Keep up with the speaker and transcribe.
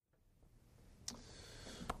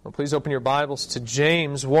Well, please open your Bibles to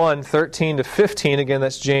James 1, 13 to 15. Again,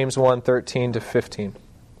 that's James 1, 13 to 15.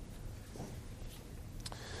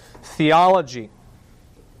 Theology.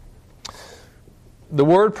 The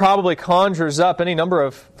word probably conjures up any number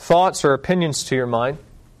of thoughts or opinions to your mind.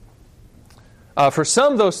 For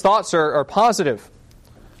some, those thoughts are positive.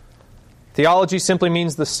 Theology simply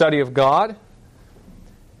means the study of God.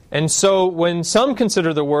 And so when some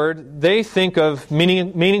consider the word, they think of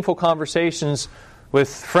meaningful conversations with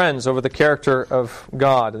friends over the character of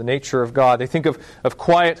God, the nature of God. They think of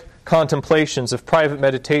quiet contemplations, of private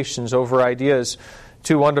meditations over ideas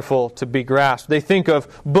too wonderful to be grasped. They think of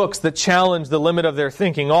books that challenge the limit of their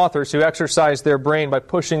thinking, authors who exercise their brain by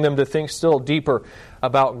pushing them to think still deeper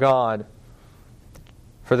about God.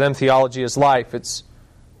 For them, theology is life. It's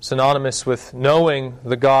synonymous with knowing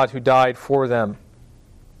the God who died for them.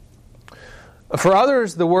 For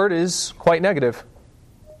others, the word is quite negative.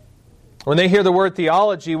 When they hear the word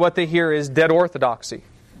theology, what they hear is dead orthodoxy,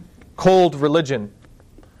 cold religion.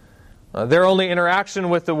 Their only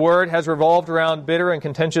interaction with the word has revolved around bitter and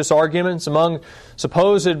contentious arguments among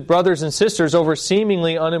supposed brothers and sisters over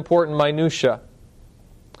seemingly unimportant minutiae.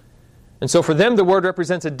 And so for them, the word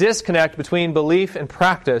represents a disconnect between belief and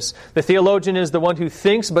practice. The theologian is the one who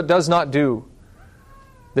thinks but does not do.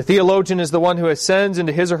 The theologian is the one who ascends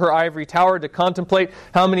into his or her ivory tower to contemplate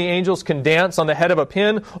how many angels can dance on the head of a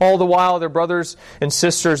pin, all the while their brothers and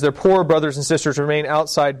sisters, their poor brothers and sisters, remain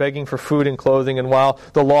outside begging for food and clothing, and while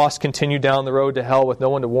the lost continue down the road to hell with no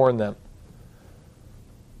one to warn them.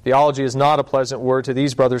 Theology is not a pleasant word to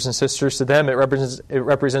these brothers and sisters. To them, it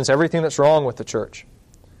represents everything that's wrong with the church.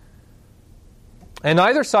 And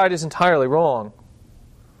neither side is entirely wrong.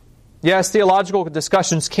 Yes, theological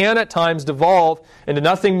discussions can at times devolve into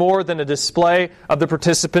nothing more than a display of the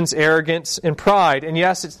participants' arrogance and pride. And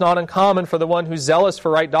yes, it's not uncommon for the one who's zealous for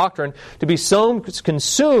right doctrine to be so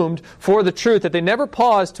consumed for the truth that they never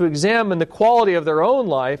pause to examine the quality of their own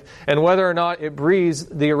life and whether or not it breathes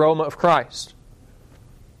the aroma of Christ.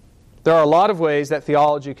 There are a lot of ways that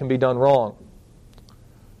theology can be done wrong.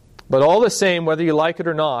 But all the same, whether you like it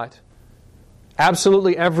or not,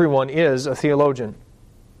 absolutely everyone is a theologian.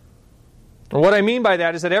 And what I mean by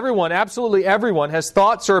that is that everyone, absolutely everyone, has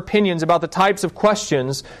thoughts or opinions about the types of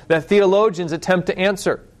questions that theologians attempt to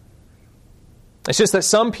answer. It's just that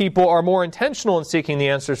some people are more intentional in seeking the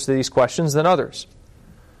answers to these questions than others.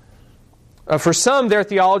 For some, their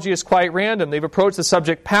theology is quite random. They've approached the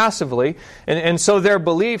subject passively, and so their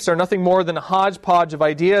beliefs are nothing more than a hodgepodge of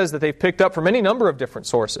ideas that they've picked up from any number of different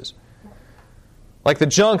sources. Like the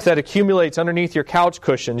junk that accumulates underneath your couch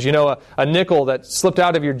cushions. You know, a nickel that slipped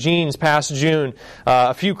out of your jeans past June.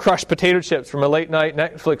 A few crushed potato chips from a late night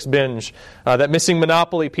Netflix binge. That missing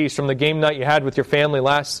Monopoly piece from the game night you had with your family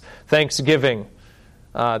last Thanksgiving.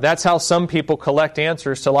 That's how some people collect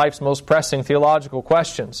answers to life's most pressing theological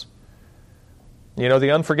questions. You know,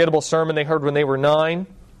 the unforgettable sermon they heard when they were 9.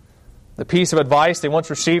 The piece of advice they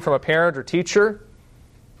once received from a parent or teacher.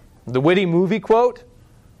 The witty movie quote.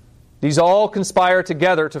 These all conspire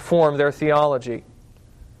together to form their theology.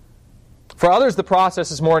 For others, the process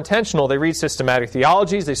is more intentional. They read systematic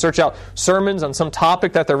theologies. They search out sermons on some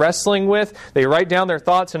topic that they're wrestling with. They write down their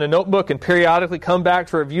thoughts in a notebook and periodically come back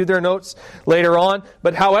to review their notes later on.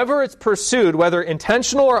 But however it's pursued, whether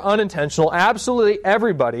intentional or unintentional, absolutely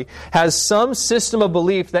everybody has some system of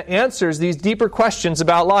belief that answers these deeper questions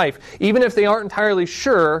about life, even if they aren't entirely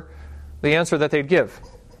sure the answer that they'd give.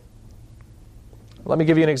 Let me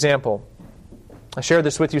give you an example. I shared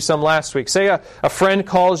this with you some last week. Say a friend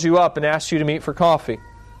calls you up and asks you to meet for coffee.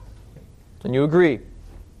 And you agree.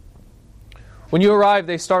 When you arrive,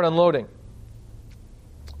 they start unloading.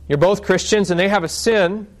 You're both Christians and they have a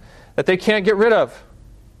sin that they can't get rid of.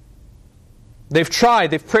 They've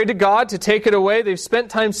tried. They've prayed to God to take it away. They've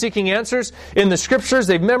spent time seeking answers in the Scriptures.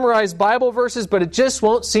 They've memorized Bible verses, but it just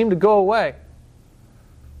won't seem to go away.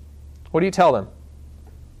 What do you tell them?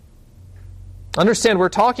 Understand, we're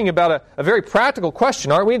talking about a very practical question,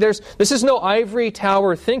 aren't we? This is no ivory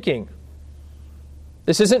tower thinking.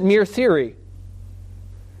 This isn't mere theory.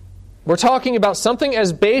 We're talking about something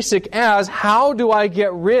as basic as, how do I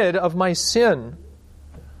get rid of my sin?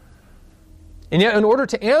 And yet, in order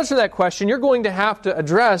to answer that question, you're going to have to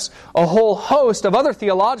address a whole host of other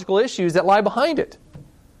theological issues that lie behind it.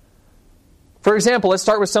 For example, let's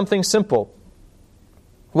start with something simple.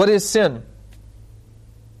 What is sin?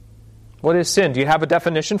 What is sin? Do you have a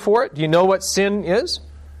definition for it? Do you know what sin is?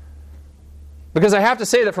 Because I have to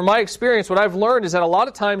say that from my experience, what I've learned is that a lot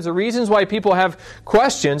of times the reasons why people have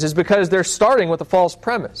questions is because they're starting with a false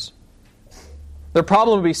premise. Their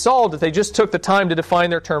problem would be solved if they just took the time to define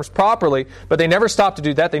their terms properly, but they never stopped to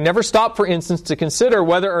do that. They never stopped, for instance, to consider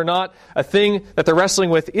whether or not a thing that they're wrestling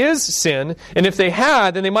with is sin. And if they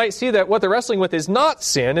had, then they might see that what they're wrestling with is not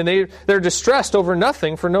sin, and they're distressed over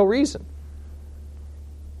nothing for no reason.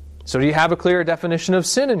 So do you have a clear definition of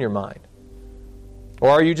sin in your mind? Or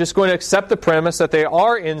are you just going to accept the premise that they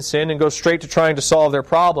are in sin and go straight to trying to solve their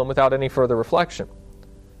problem without any further reflection?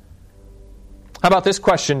 How about this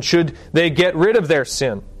question? Should they get rid of their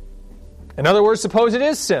sin? In other words, suppose it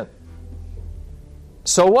is sin.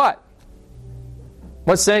 So what?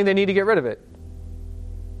 What's saying they need to get rid of it?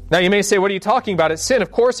 Now you may say, what are you talking about? It's sin.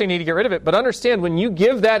 Of course they need to get rid of it. But understand, when you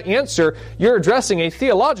give that answer, you're addressing a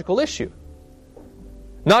theological issue.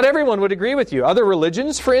 Not everyone would agree with you. Other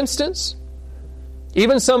religions, for instance,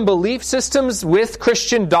 even some belief systems with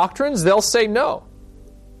Christian doctrines, they'll say no.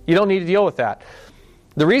 You don't need to deal with that.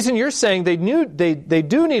 The reason you're saying they do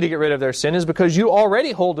need to get rid of their sin is because you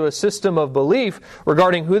already hold to a system of belief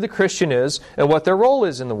regarding who the Christian is and what their role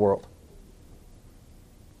is in the world.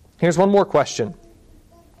 Here's one more question.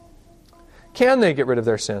 Can they get rid of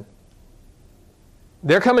their sin?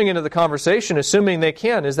 They're coming into the conversation assuming they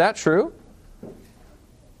can. Is that true?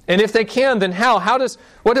 And if they can, then how?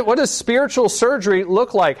 What does spiritual surgery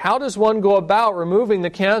look like? How does one go about removing the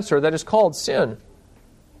cancer that is called sin?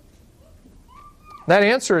 That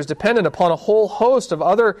answer is dependent upon a whole host of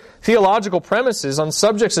other theological premises on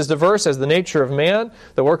subjects as diverse as the nature of man,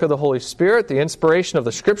 the work of the Holy Spirit, the inspiration of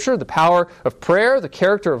the Scripture, the power of prayer, the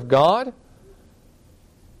character of God.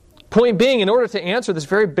 Point being, in order to answer this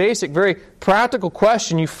very basic, very practical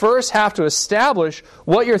question, you first have to establish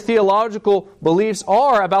what your theological beliefs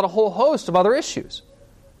are about a whole host of other issues.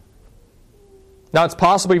 Now, it's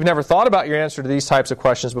possible you've never thought about your answer to these types of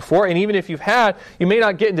questions before, and even if you've had, you may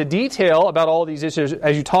not get into detail about all these issues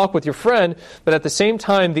as you talk with your friend, but at the same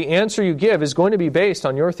time, the answer you give is going to be based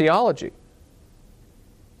on your theology.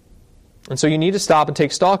 And so you need to stop and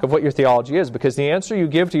take stock of what your theology is, because the answer you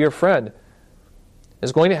give to your friend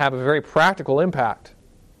is going to have a very practical impact.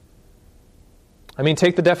 I mean,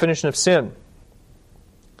 take the definition of sin.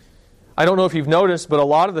 I don't know if you've noticed, but a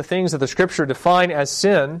lot of the things that the Scripture define as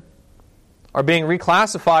sin are being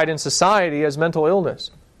reclassified in society as mental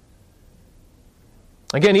illness.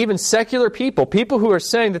 Again, even secular people who are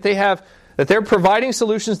saying that they're providing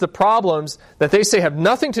solutions to problems that they say have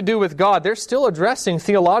nothing to do with God, they're still addressing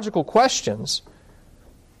theological questions.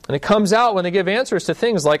 And it comes out when they give answers to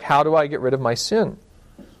things like, how do I get rid of my sin?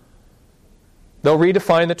 They'll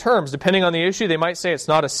redefine the terms. Depending on the issue, they might say it's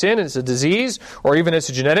not a sin, it's a disease, or even it's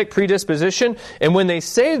a genetic predisposition. And when they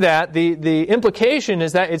say that, the implication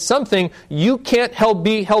is that it's something you can't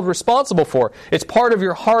be held responsible for. It's part of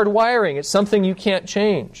your hard wiring. It's something you can't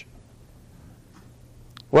change.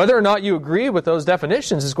 Whether or not you agree with those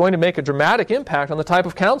definitions is going to make a dramatic impact on the type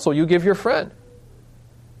of counsel you give your friend.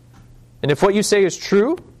 And if what you say is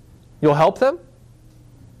true, you'll help them.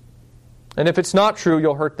 And if it's not true,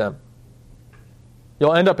 you'll hurt them.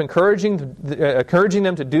 You'll end up encouraging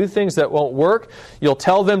them to do things that won't work. You'll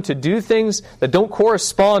tell them to do things that don't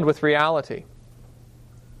correspond with reality.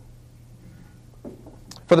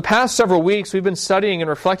 For the past several weeks, we've been studying and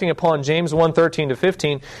reflecting upon James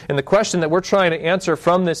 1:13-15, and the question that we're trying to answer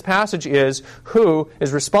from this passage is, who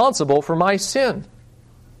is responsible for my sin?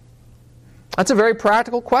 That's a very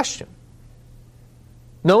practical question.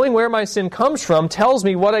 Knowing where my sin comes from tells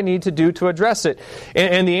me what I need to do to address it.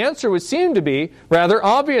 And the answer would seem to be rather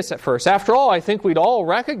obvious at first. After all, I think we'd all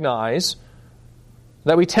recognize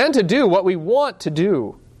that we tend to do what we want to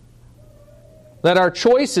do. That our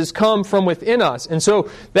choices come from within us. And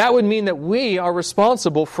so that would mean that we are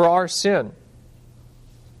responsible for our sin.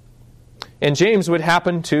 And James would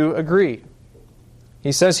happen to agree.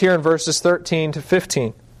 He says here in verses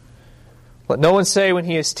 13-15, let no one say when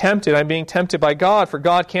he is tempted, I'm being tempted by God, for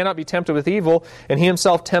God cannot be tempted with evil, and he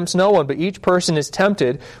himself tempts no one. But each person is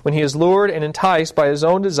tempted when he is lured and enticed by his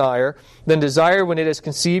own desire. Then desire, when it is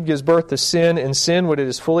conceived, gives birth to sin, and sin, when it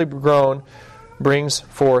is fully grown, brings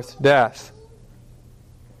forth death.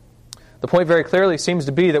 The point very clearly seems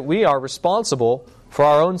to be that we are responsible for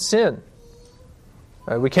our own sin.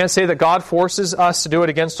 We can't say that God forces us to do it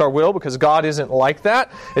against our will, because God isn't like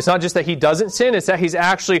that. It's not just that He doesn't sin, it's that He's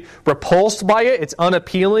actually repulsed by it. It's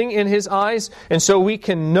unappealing in His eyes. And so we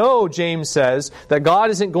can know, James says, that God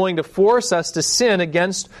isn't going to force us to sin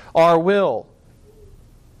against our will.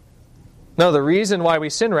 No, the reason why we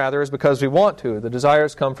sin, rather, is because we want to. The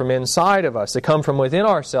desires come from inside of us. They come from within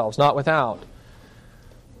ourselves, not without.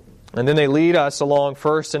 And then they lead us along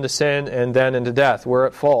first into sin and then into death. We're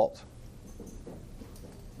at fault.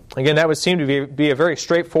 Again, that would seem to be a very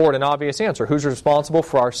straightforward and obvious answer. Who's responsible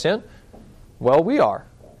for our sin? Well, we are.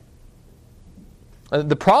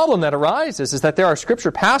 The problem that arises is that there are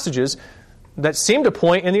Scripture passages that seem to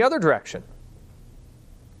point in the other direction.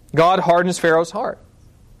 God hardens Pharaoh's heart.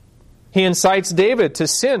 He incites David to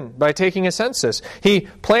sin by taking a census. He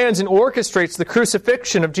plans and orchestrates the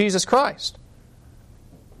crucifixion of Jesus Christ.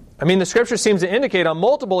 I mean, the Scripture seems to indicate on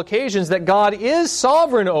multiple occasions that God is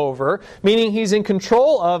sovereign over, meaning He's in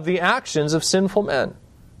control of the actions of sinful men.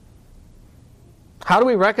 How do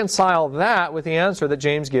we reconcile that with the answer that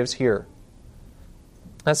James gives here?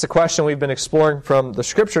 That's the question we've been exploring from the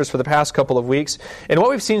Scriptures for the past couple of weeks. And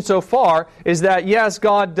what we've seen so far is that, yes,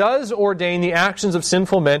 God does ordain the actions of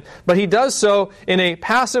sinful men, but He does so in a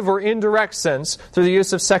passive or indirect sense through the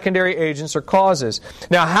use of secondary agents or causes.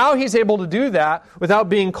 Now, how He's able to do that without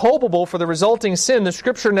being culpable for the resulting sin, the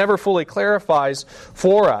Scripture never fully clarifies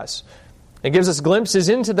for us. It gives us glimpses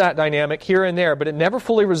into that dynamic here and there, but it never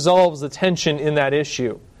fully resolves the tension in that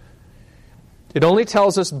issue. It only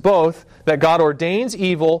tells us both that God ordains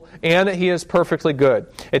evil and that He is perfectly good.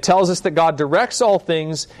 It tells us that God directs all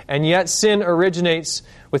things, and yet sin originates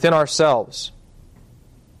within ourselves.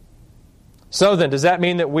 So then, does that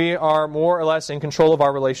mean that we are more or less in control of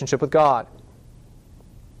our relationship with God?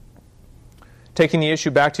 Taking the issue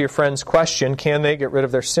back to your friend's question, can they get rid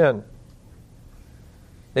of their sin?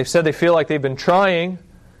 They've said they feel like they've been trying,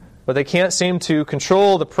 but they can't seem to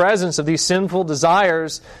control the presence of these sinful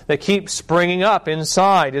desires that keep springing up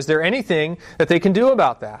inside. Is there anything that they can do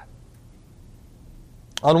about that?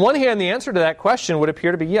 On one hand, the answer to that question would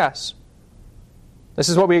appear to be yes. This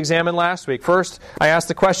is what we examined last week. First, I asked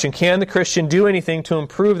the question, can the Christian do anything to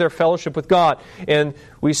improve their fellowship with God? And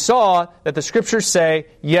we saw that the Scriptures say,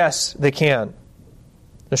 yes, they can.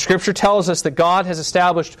 The Scripture tells us that God has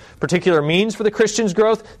established particular means for the Christian's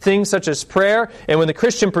growth, things such as prayer, and when the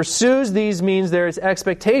Christian pursues these means, there is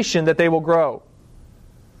expectation that they will grow.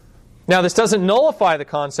 Now, this doesn't nullify the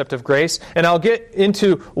concept of grace, and I'll get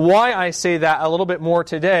into why I say that a little bit more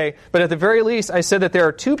today, but at the very least, I said that there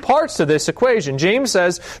are two parts to this equation. James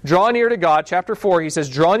says, draw near to God. Chapter 4, he says,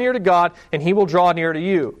 draw near to God, and He will draw near to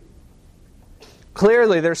you.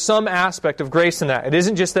 Clearly, there's some aspect of grace in that. It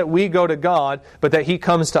isn't just that we go to God, but that He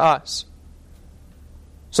comes to us.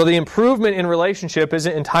 So the improvement in relationship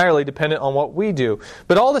isn't entirely dependent on what we do.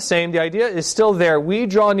 But all the same, the idea is still there. We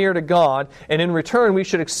draw near to God, and in return, we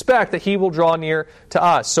should expect that He will draw near to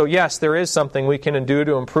us. So yes, there is something we can do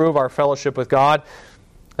to improve our fellowship with God.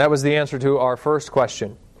 That was the answer to our first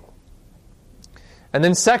question. And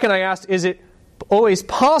then second, I asked, is it always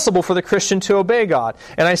possible for the Christian to obey God?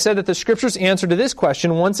 And I said that the Scripture's answer to this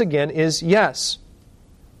question, once again, is yes.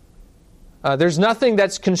 There's nothing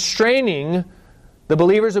that's constraining the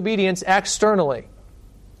believer's obedience externally.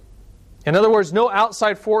 In other words, no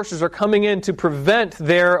outside forces are coming in to prevent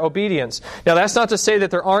their obedience. Now, that's not to say that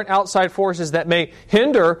there aren't outside forces that may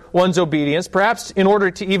hinder one's obedience, perhaps in order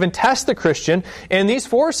to even test the Christian, and these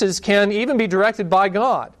forces can even be directed by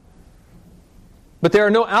God. But there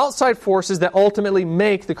are no outside forces that ultimately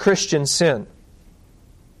make the Christian sin.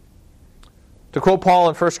 To quote Paul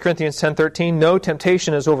in 1 Corinthians 10:13, no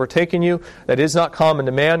temptation has overtaken you that is not common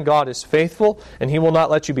to man. God is faithful, and He will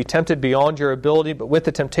not let you be tempted beyond your ability, but with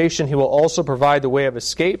the temptation He will also provide the way of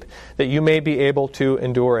escape that you may be able to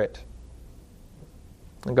endure it.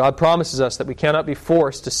 And God promises us that we cannot be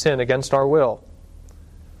forced to sin against our will.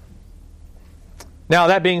 Now,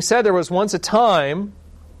 that being said, there was once a time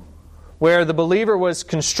where the believer was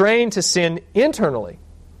constrained to sin internally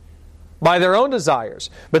by their own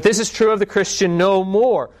desires. But this is true of the Christian no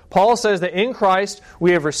more. Paul says that in Christ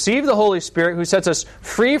we have received the Holy Spirit who sets us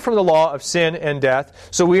free from the law of sin and death.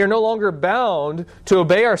 So we are no longer bound to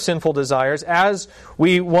obey our sinful desires as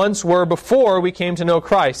we once were before we came to know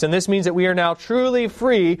Christ. And this means that we are now truly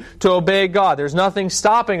free to obey God. There's nothing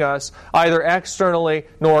stopping us either externally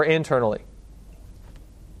nor internally.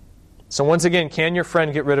 So once again, can your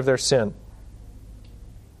friend get rid of their sin?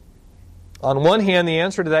 On one hand, the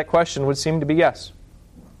answer to that question would seem to be yes.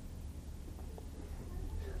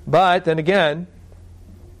 But then again,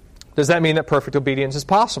 does that mean that perfect obedience is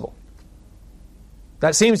possible?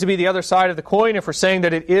 That seems to be the other side of the coin. If we're saying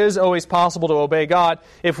that it is always possible to obey God,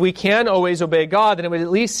 if we can always obey God, then it would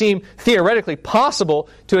at least seem theoretically possible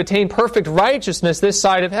to attain perfect righteousness this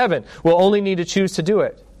side of heaven. We'll only need to choose to do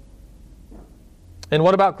it. And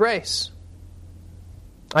what about grace?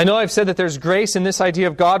 I know I've said that there's grace in this idea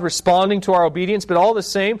of God responding to our obedience, but all the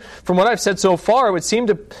same, from what I've said so far, it would seem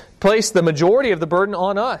to place the majority of the burden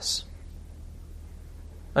on us.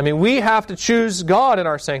 I mean, we have to choose God in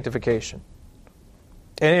our sanctification.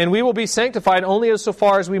 And we will be sanctified only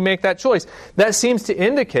insofar as we make that choice. That seems to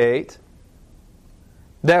indicate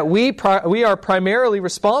that we are primarily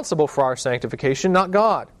responsible for our sanctification, not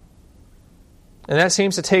God. And that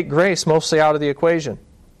seems to take grace mostly out of the equation.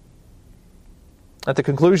 At the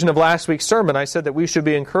conclusion of last week's sermon, I said that we should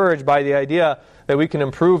be encouraged by the idea that we can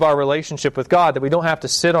improve our relationship with God, that we don't have to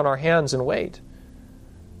sit on our hands and wait.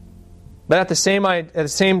 But at the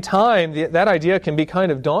same time, that idea can be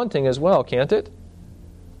kind of daunting as well, can't it?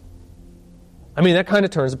 I mean, that kind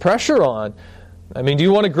of turns the pressure on. I mean, do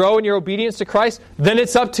you want to grow in your obedience to Christ? Then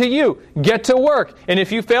it's up to you. Get to work. And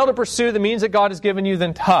if you fail to pursue the means that God has given you,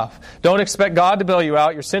 then tough. Don't expect God to bail you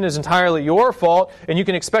out. Your sin is entirely your fault, and you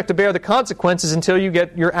can expect to bear the consequences until you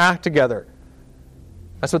get your act together.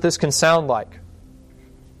 That's what this can sound like.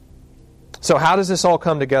 So how does this all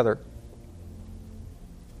come together?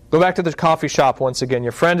 Go back to the coffee shop once again.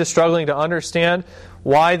 Your friend is struggling to understand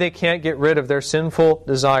why they can't get rid of their sinful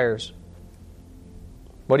desires.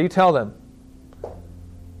 What do you tell them?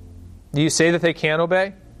 Do you say that they can't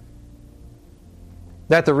obey?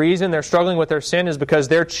 That the reason they're struggling with their sin is because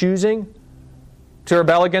they're choosing to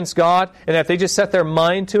rebel against God, and that if they just set their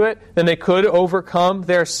mind to it, then they could overcome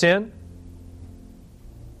their sin?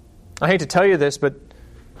 I hate to tell you this, but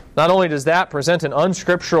not only does that present an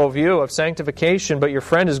unscriptural view of sanctification, but your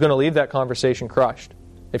friend is going to leave that conversation crushed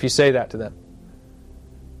if you say that to them.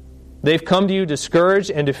 They've come to you discouraged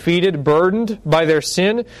and defeated, burdened by their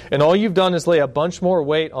sin, and all you've done is lay a bunch more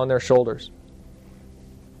weight on their shoulders.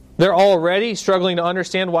 They're already struggling to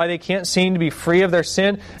understand why they can't seem to be free of their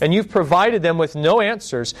sin, and you've provided them with no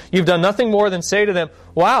answers. You've done nothing more than say to them,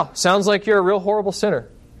 "Wow, sounds like you're a real horrible sinner.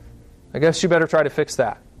 I guess you better try to fix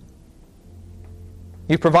that."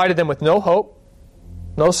 You've provided them with no hope,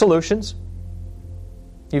 no solutions.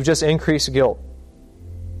 You've just increased guilt.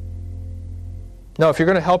 No, if you're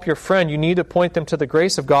going to help your friend, you need to point them to the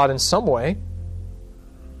grace of God in some way.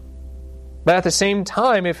 But at the same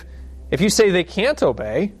time, if you say they can't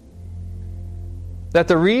obey, that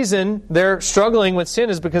the reason they're struggling with sin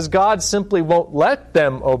is because God simply won't let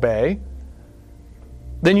them obey,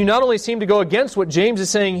 then you not only seem to go against what James is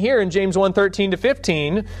saying here in James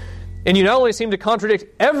 1:13-15, and you not only seem to contradict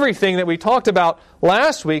everything that we talked about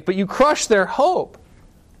last week, but you crush their hope.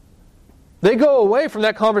 They go away from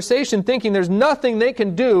that conversation thinking there's nothing they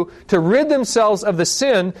can do to rid themselves of the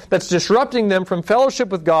sin that's disrupting them from fellowship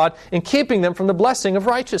with God and keeping them from the blessing of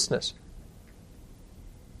righteousness.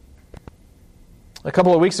 A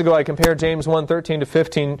couple of weeks ago, I compared James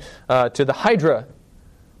 1:13-15 to the Hydra,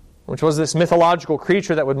 which was this mythological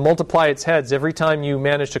creature that would multiply its heads every time you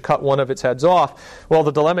managed to cut one of its heads off. Well,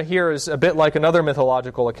 the dilemma here is a bit like another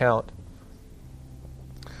mythological account.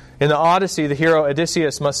 In the Odyssey, the hero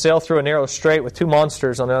Odysseus must sail through a narrow strait with two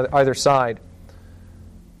monsters on either side.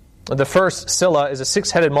 The first, Scylla, is a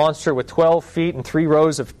six-headed monster with 12 feet and 3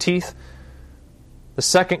 rows of teeth. The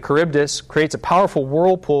second, Charybdis, creates a powerful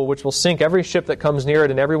whirlpool which will sink every ship that comes near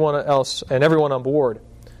it and everyone on board.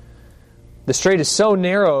 The strait is so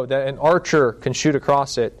narrow that an archer can shoot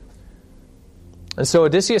across it. And so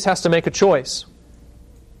Odysseus has to make a choice.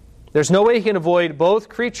 There's no way he can avoid both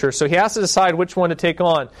creatures, so he has to decide which one to take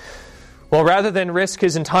on. Well, rather than risk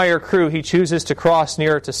his entire crew, he chooses to cross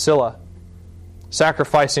nearer to Scylla,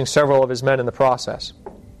 sacrificing several of his men in the process.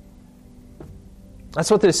 That's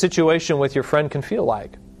what this situation with your friend can feel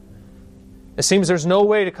like. It seems there's no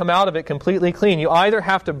way to come out of it completely clean. You either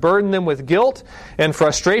have to burden them with guilt and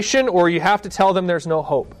frustration, or you have to tell them there's no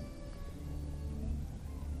hope.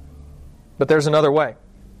 But there's another way.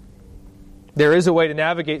 There is a way to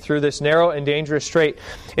navigate through this narrow and dangerous strait.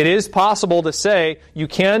 It is possible to say you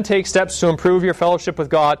can take steps to improve your fellowship with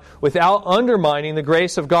God without undermining the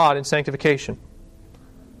grace of God in sanctification.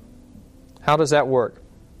 How does that work?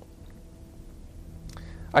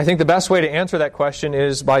 I think the best way to answer that question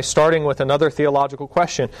is by starting with another theological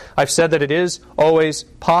question. I've said that it is always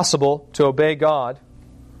possible to obey God.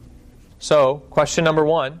 So, question number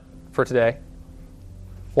 1 for today.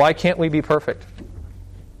 Why can't we be perfect?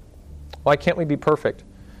 Why can't we be perfect?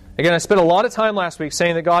 Again, I spent a lot of time last week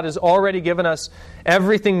saying that God has already given us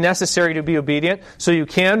everything necessary to be obedient, so you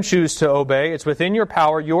can choose to obey. It's within your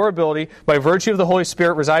power, your ability, by virtue of the Holy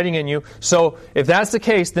Spirit residing in you. So if that's the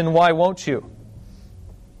case, then why won't you?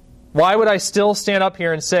 Why would I still stand up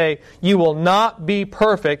here and say, you will not be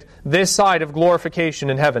perfect this side of glorification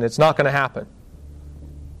in heaven? It's not going to happen.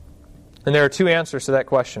 And there are 2 answers to that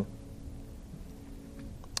question.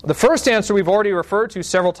 The first answer we've already referred to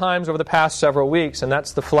several times over the past several weeks, and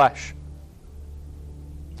that's the flesh.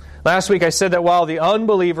 Last week I said that while the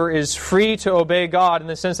unbeliever is free to obey God in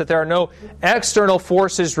the sense that there are no external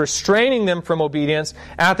forces restraining them from obedience,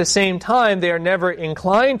 at the same time they are never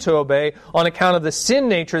inclined to obey on account of the sin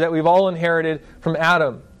nature that we've all inherited from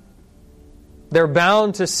Adam. They're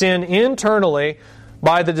bound to sin internally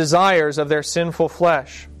by the desires of their sinful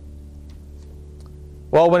flesh.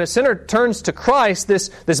 Well, when a sinner turns to Christ, this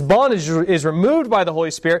bondage is removed by the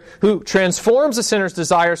Holy Spirit, who transforms the sinner's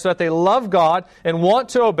desires so that they love God and want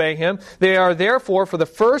to obey Him. They are therefore, for the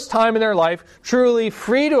first time in their life, truly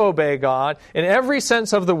free to obey God in every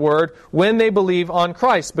sense of the word when they believe on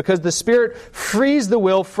Christ, because the Spirit frees the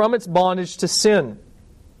will from its bondage to sin.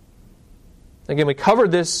 Again, we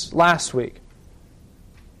covered this last week.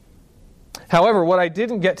 However, what I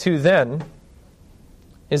didn't get to then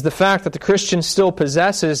is the fact that the Christian still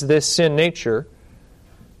possesses this sin nature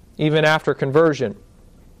even after conversion.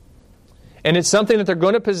 And it's something that they're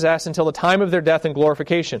going to possess until the time of their death and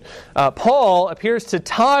glorification. Paul appears to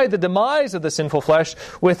tie the demise of the sinful flesh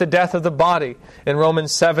with the death of the body in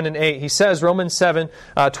Romans 7 and 8. He says, Romans 7,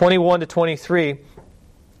 21 to 23,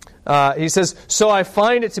 he says, "So I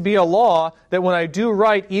find it to be a law that when I do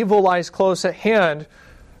right, evil lies close at hand.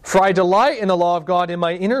 For I delight in the law of God in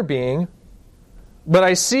my inner being, but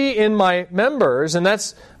I see in my members," and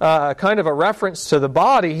that's kind of a reference to the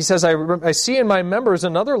body. He says, I see in my members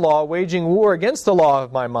another law waging war against the law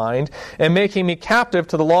of my mind and making me captive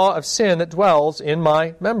to the law of sin that dwells in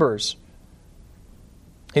my members.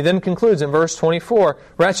 He then concludes in verse 24,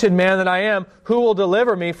 "Wretched man that I am, who will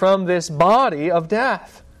deliver me from this body of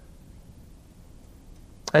death?"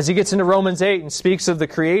 As he gets into Romans 8 and speaks of the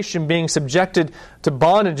creation being subjected to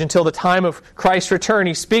bondage until the time of Christ's return,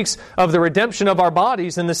 he speaks of the redemption of our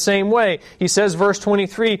bodies in the same way. He says, verse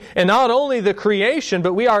 23, "And not only the creation,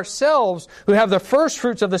 but we ourselves who have the first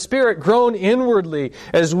fruits of the Spirit groan inwardly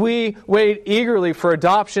as we wait eagerly for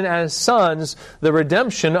adoption as sons, the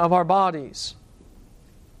redemption of our bodies."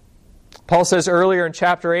 Paul says earlier in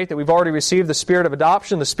chapter 8 that we've already received the Spirit of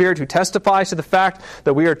adoption, the Spirit who testifies to the fact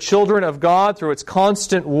that we are children of God through its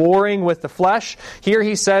constant warring with the flesh. Here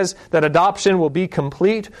he says that adoption will be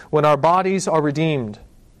complete when our bodies are redeemed.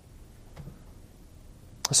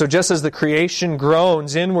 So just as the creation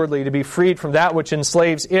groans inwardly to be freed from that which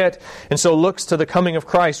enslaves it, and so looks to the coming of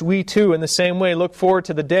Christ, we too in the same way look forward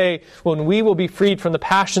to the day when we will be freed from the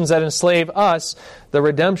passions that enslave us, the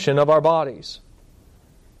redemption of our bodies.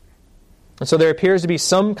 And so there appears to be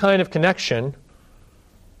some kind of connection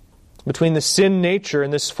between the sin nature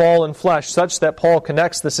and this fallen flesh, such that Paul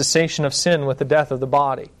connects the cessation of sin with the death of the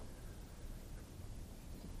body.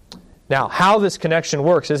 Now, how this connection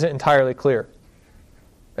works isn't entirely clear.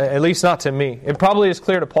 At least not to me. It probably is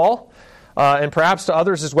clear to Paul, and perhaps to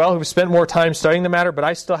others as well who've spent more time studying the matter, but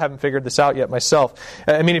I still haven't figured this out yet myself.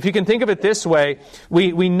 I mean, if you can think of it this way,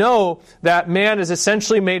 we know that man is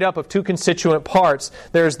essentially made up of two constituent parts.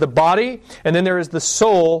 There's the body, and then there is the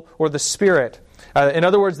soul or the spirit. In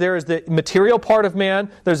other words, there is the material part of man,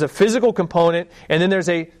 there's a physical component, and then there's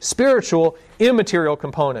a spiritual, immaterial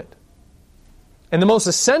component. And the most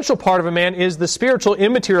essential part of a man is the spiritual,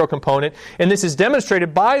 immaterial component, and this is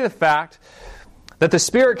demonstrated by the fact that the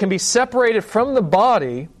spirit can be separated from the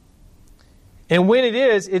body, and when it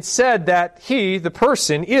is, it's said that he, the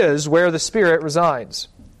person, is where the spirit resides.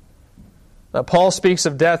 Paul speaks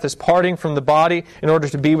of death as parting from the body in order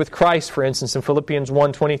to be with Christ, for instance, in Philippians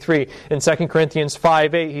 1:23. In 2 Corinthians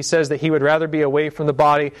 5:8, he says that he would rather be away from the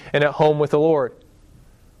body and at home with the Lord.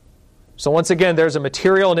 So once again, there's a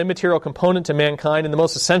material and immaterial component to mankind, and the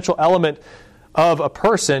most essential element of a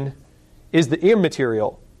person is the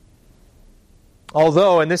immaterial.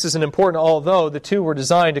 Although, and this is an important although, the two were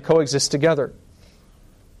designed to coexist together.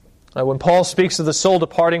 When Paul speaks of the soul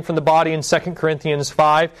departing from the body in 2 Corinthians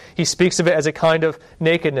 5, he speaks of it as a kind of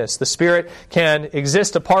nakedness. The spirit can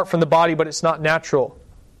exist apart from the body, but it's not natural.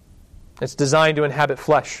 It's designed to inhabit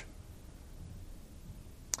flesh.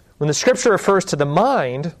 When the Scripture refers to the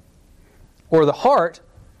mind or the heart,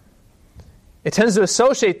 it tends to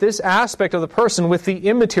associate this aspect of the person with the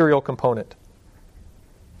immaterial component,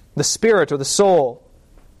 the spirit or the soul.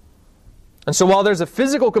 And so while there's a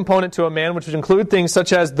physical component to a man, which would include things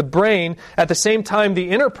such as the brain, at the same time the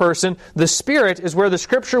inner person, the spirit, is where the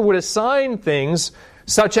Scripture would assign things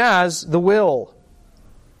such as the will.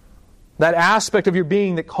 That aspect of your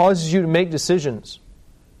being that causes you to make decisions.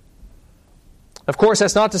 Of course,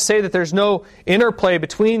 that's not to say that there's no interplay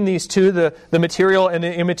between these two, the material and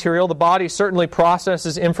the immaterial. The body certainly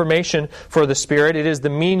processes information for the spirit. It is the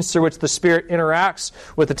means through which the spirit interacts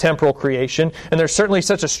with the temporal creation. And there's certainly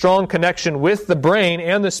such a strong connection with the brain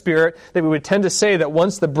and the spirit that we would tend to say that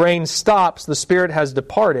once the brain stops, the spirit has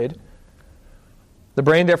departed. The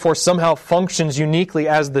brain, therefore, somehow functions uniquely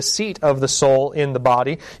as the seat of the soul in the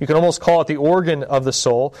body. You can almost call it the organ of the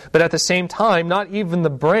soul. But at the same time, not even the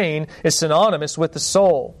brain is synonymous with the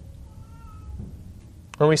soul.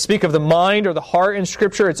 When we speak of the mind or the heart in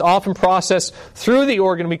Scripture, it's often processed through the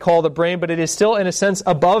organ we call the brain, but it is still, in a sense,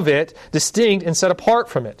 above it, distinct and set apart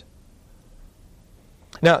from it.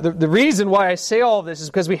 Now, the reason why I say all of this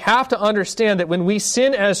is because we have to understand that when we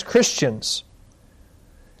sin as Christians,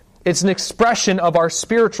 it's an expression of our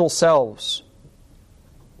spiritual selves.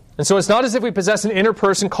 And so it's not as if we possess an inner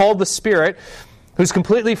person called the Spirit who's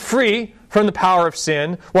completely free from the power of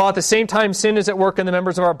sin, while at the same time sin is at work in the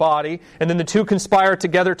members of our body, and then the two conspire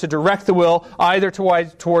together to direct the will either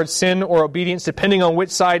towards sin or obedience, depending on which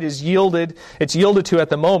side it's yielded to at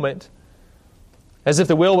the moment, as if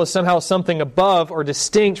the will was somehow something above or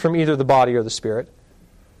distinct from either the body or the spirit.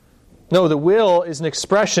 No, the will is an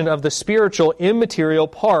expression of the spiritual, immaterial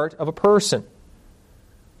part of a person.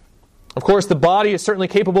 Of course, the body is certainly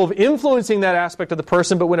capable of influencing that aspect of the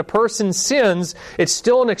person, but when a person sins, it's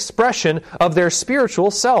still an expression of their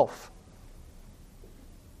spiritual self.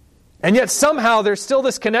 And yet somehow there's still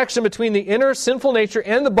this connection between the inner sinful nature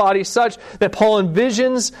and the body such that Paul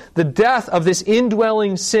envisions the death of this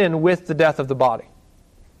indwelling sin with the death of the body.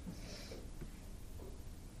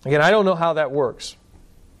 Again, I don't know how that works.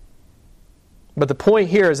 But the point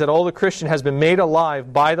here is that although the Christian has been made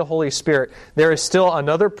alive by the Holy Spirit, there is still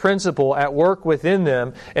another principle at work within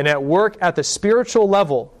them and at work at the spiritual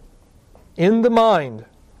level in the mind,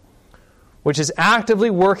 which is actively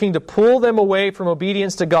working to pull them away from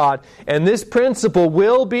obedience to God. And this principle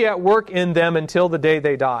will be at work in them until the day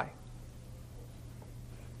they die.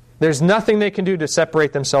 There's nothing they can do to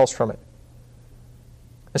separate themselves from it.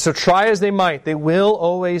 And so try as they might, they will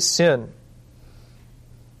always sin.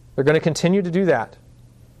 They're going to continue to do that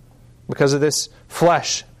because of this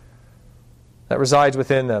flesh that resides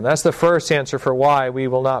within them. That's the first answer for why we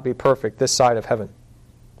will not be perfect this side of heaven.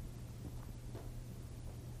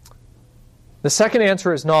 The second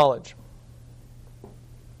answer is knowledge.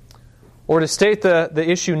 Or to state the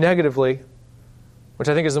issue negatively, which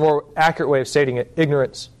I think is the more accurate way of stating it,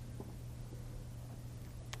 ignorance.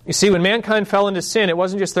 You see, when mankind fell into sin, it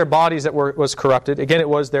wasn't just their bodies that was corrupted. Again, it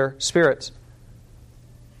was their spirits.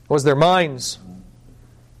 It was their minds.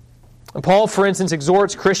 And Paul, for instance,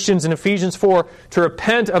 exhorts Christians in Ephesians 4 to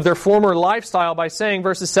repent of their former lifestyle by saying,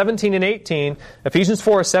 verses 17 and 18, Ephesians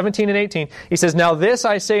 4, 17 and 18, he says, "Now this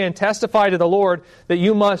I say and testify to the Lord, that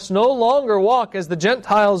you must no longer walk as the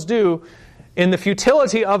Gentiles do in the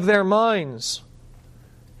futility of their minds."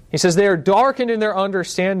 He says, they are darkened in their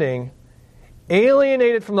understanding,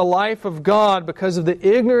 alienated from the life of God because of the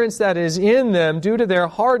ignorance that is in them due to their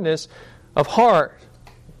hardness of heart.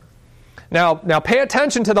 Now pay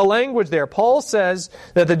attention to the language there. Paul says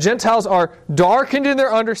that the Gentiles are darkened in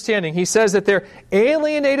their understanding. He says that they're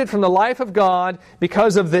alienated from the life of God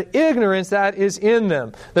because of the ignorance that is in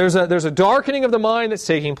them. There's a darkening of the mind that's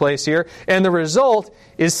taking place here, and the result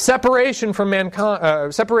is separation from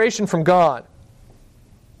mankind, separation from God.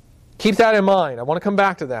 Keep that in mind. I want to come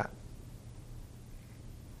back to that.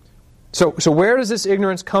 So where does this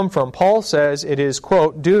ignorance come from? Paul says it is,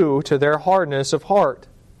 quote, due to their hardness of heart.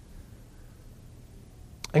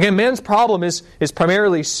 Again, man's problem is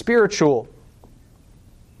primarily spiritual.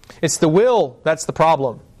 It's the will that's the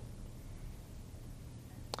problem.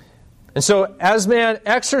 And so as man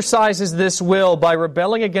exercises this will by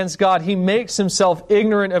rebelling against God, he makes himself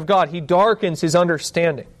ignorant of God. He darkens his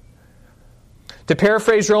understanding. To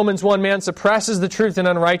paraphrase Romans 1, man suppresses the truth in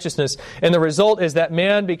unrighteousness, and the result is that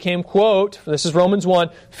man became, quote, this is Romans 1,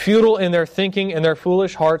 futile in their thinking, and their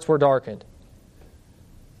foolish hearts were darkened.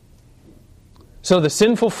 So the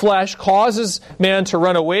sinful flesh causes man to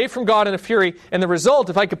run away from God in a fury, and the result,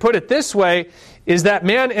 if I could put it this way, is that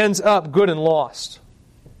man ends up good and lost,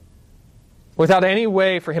 without any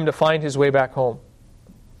way for him to find his way back home.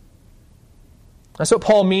 That's what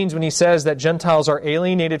Paul means when he says that Gentiles are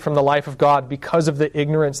alienated from the life of God because of the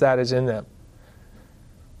ignorance that is in them.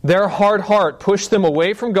 Their hard heart pushed them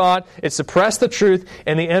away from God, it suppressed the truth,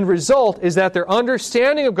 and the end result is that their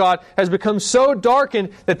understanding of God has become so darkened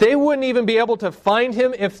that they wouldn't even be able to find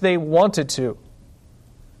Him if they wanted to.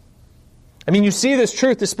 I mean, you see this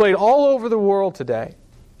truth displayed all over the world today.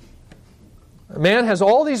 Man has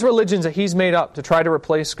all these religions that he's made up to try to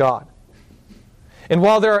replace God. And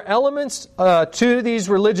while there are elements to these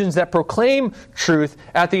religions that proclaim truth,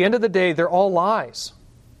 at the end of the day, they're all lies.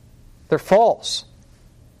 They're false.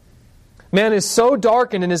 Man is so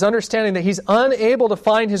darkened in his understanding that he's unable to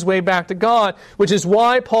find his way back to God, which is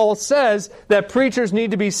why Paul says that preachers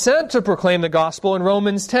need to be sent to proclaim the gospel in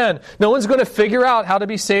Romans 10. No one's going to figure out how to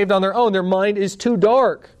be saved on their own. Their mind is too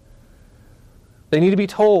dark. They need to be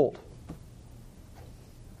told.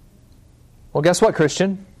 Well, guess what,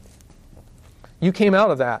 Christian? You came out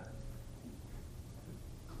of that.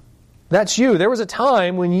 That's you. There was a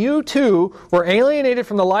time when you too were alienated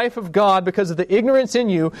from the life of God because of the ignorance in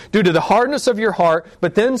you due to the hardness of your heart,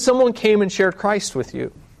 but then someone came and shared Christ with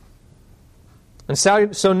you. And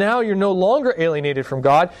so now you're no longer alienated from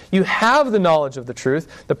God. You have the knowledge of the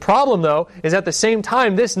truth. The problem, though, is at the same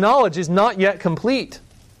time, this knowledge is not yet complete.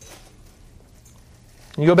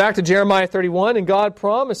 You go back to Jeremiah 31, and God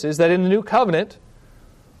promises that in the new covenant,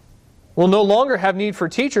 we'll no longer have need for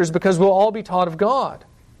teachers because we'll all be taught of God.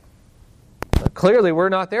 Clearly, we're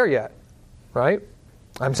not there yet, right?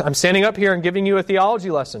 I'm standing up here and giving you a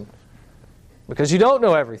theology lesson because you don't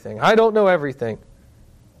know everything. I don't know everything.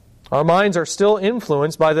 Our minds are still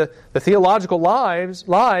influenced by the theological lies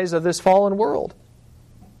of this fallen world.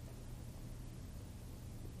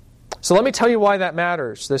 So let me tell you why that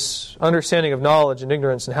matters, this understanding of knowledge and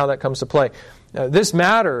ignorance and how that comes to play. This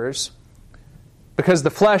matters because the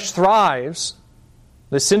flesh thrives,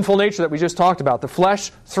 the sinful nature that we just talked about, the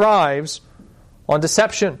flesh thrives on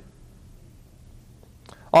deception.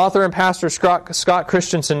 Author and pastor Scott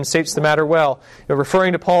Christensen states the matter well.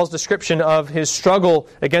 Referring to Paul's description of his struggle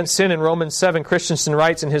against sin in Romans 7, Christensen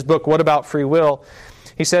writes in his book, What About Free Will?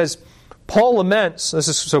 He says, Paul laments, this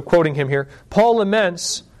is so quoting him here, Paul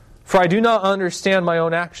laments, for I do not understand my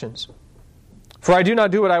own actions. For I do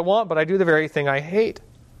not do what I want, but I do the very thing I hate.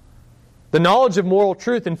 The knowledge of moral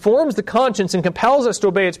truth informs the conscience and compels us to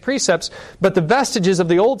obey its precepts, but the vestiges of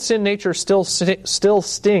the old sin nature still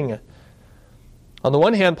sting. On the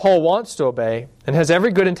one hand, Paul wants to obey and has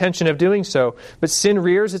every good intention of doing so, but sin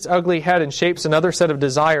rears its ugly head and shapes another set of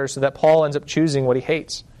desires so that Paul ends up choosing what he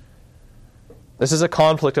hates. This is a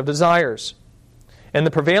conflict of desires. And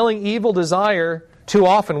the prevailing evil desire too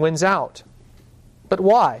often wins out. But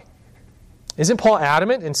why? Isn't Paul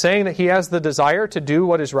adamant in saying that he has the desire to do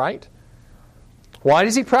what is right? Why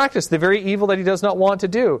does he practice the very evil that he does not want to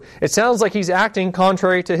do? It sounds like he's acting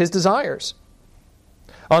contrary to his desires.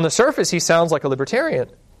 On the surface, he sounds like a libertarian.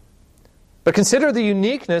 But consider the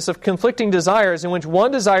uniqueness of conflicting desires in which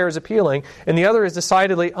one desire is appealing and the other is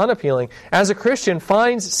decidedly unappealing. As a Christian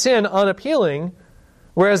finds sin unappealing,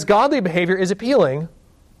 whereas godly behavior is appealing,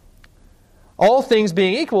 all things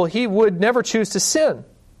being equal, he would never choose to sin.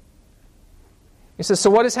 He says,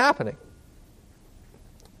 so what is happening?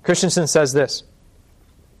 Christensen says this.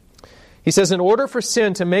 He says, in order for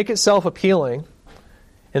sin to make itself appealing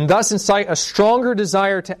and thus incite a stronger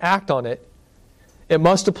desire to act on it, it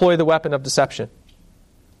must deploy the weapon of deception.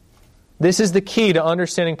 This is the key to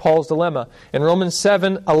understanding Paul's dilemma. In Romans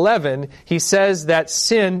 7:11, he says that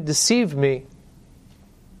sin deceived me.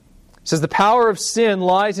 He says the power of sin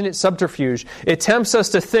lies in its subterfuge. It tempts us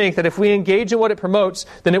to think that if we engage in what it promotes,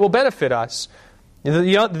 then it will benefit us.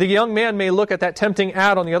 The young man may look at that tempting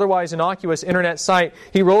ad on the otherwise innocuous internet site.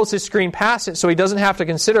 He rolls his screen past it so he doesn't have to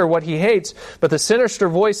consider what he hates. But the sinister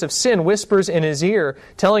voice of sin whispers in his ear,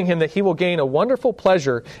 telling him that he will gain a wonderful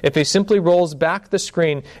pleasure if he simply rolls back the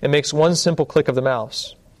screen and makes one simple click of the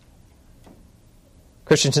mouse.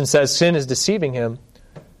 Christensen says sin is deceiving him,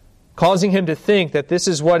 causing him to think that this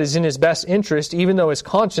is what is in his best interest, even though his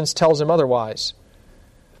conscience tells him otherwise.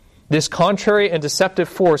 This contrary and deceptive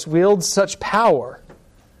force wields such power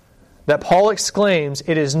that Paul exclaims,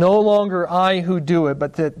 it is no longer I who do it,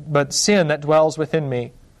 but sin that dwells within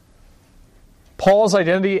me. Paul's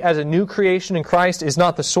identity as a new creation in Christ is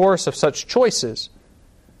not the source of such choices.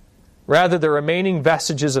 Rather, the remaining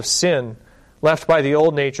vestiges of sin left by the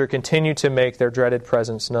old nature continue to make their dreaded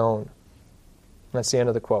presence known. That's the end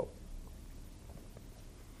of the quote.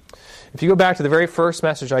 If you go back to the very first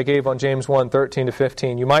message I gave on James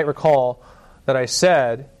 1:13-15, you might recall that I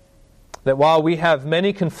said that while we have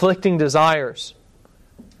many conflicting desires,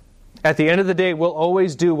 at the end of the day, we'll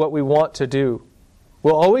always do what we want to do.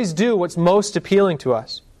 We'll always do what's most appealing to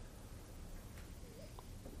us.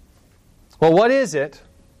 Well, what is it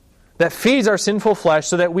that feeds our sinful flesh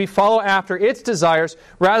so that we follow after its desires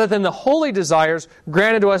rather than the holy desires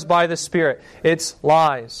granted to us by the Spirit? It's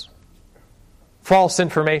lies, false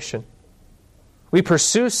information. We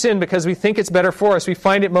pursue sin because we think it's better for us. We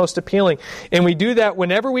find it most appealing. And we do that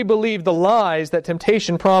whenever we believe the lies that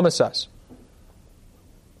temptation promise us.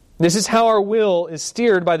 This is how our will is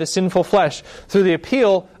steered by the sinful flesh, through the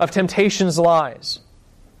appeal of temptation's lies.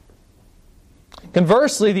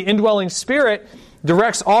 Conversely, the indwelling Spirit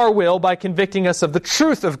directs our will by convicting us of the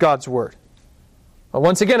truth of God's Word.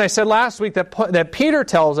 Once again, I said last week that Peter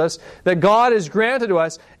tells us that God has granted to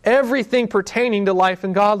us everything pertaining to life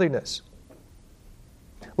and godliness.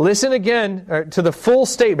 Listen again to the full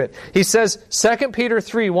statement. He says, 2 Peter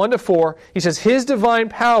 3:1-4, he says, His divine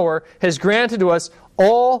power has granted to us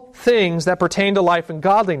all things that pertain to life and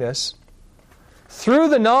godliness through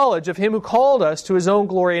the knowledge of Him who called us to His own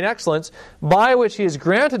glory and excellence, by which He has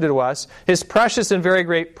granted to us His precious and very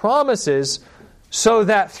great promises, so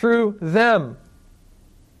that through them.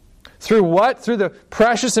 Through what? Through the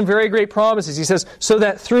precious and very great promises. He says, so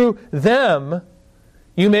that through them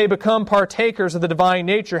you may become partakers of the divine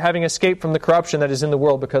nature, having escaped from the corruption that is in the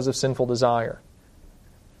world because of sinful desire.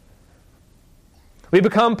 We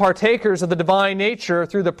become partakers of the divine nature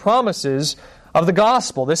through the promises of the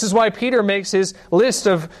gospel. This is why Peter makes his list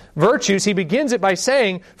of virtues. He begins it by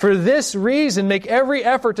saying, for this reason, make every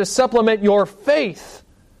effort to supplement your faith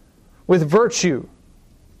with virtue.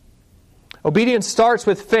 Obedience starts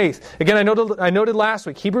with faith. Again, I noted last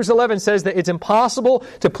week, Hebrews 11 says that it's impossible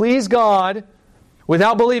to please God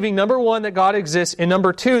without believing, number one, that God exists, and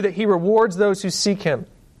number two, that He rewards those who seek Him.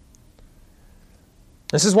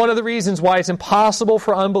 This is one of the reasons why it's impossible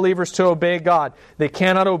for unbelievers to obey God. They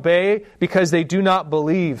cannot obey because they do not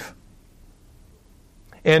believe.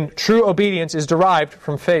 And true obedience is derived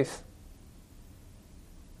from faith.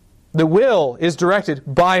 The will is directed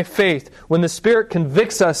by faith when the Spirit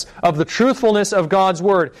convicts us of the truthfulness of God's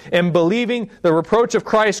Word, and believing the reproach of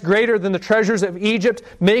Christ greater than the treasures of Egypt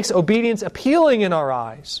makes obedience appealing in our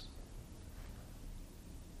eyes.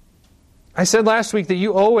 I said last week that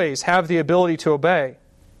you always have the ability to obey.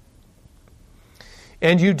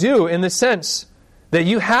 And you do in the sense that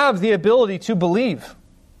you have the ability to believe.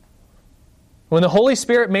 When the Holy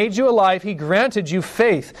Spirit made you alive, He granted you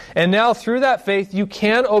faith. And now through that faith, you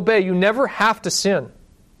can obey. You never have to sin.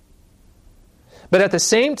 But at the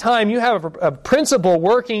same time, you have a principle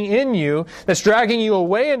working in you that's dragging you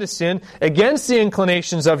away into sin against the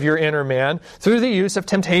inclinations of your inner man through the use of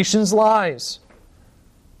temptation's lies.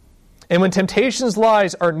 And when temptation's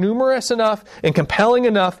lies are numerous enough and compelling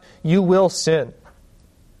enough, you will sin.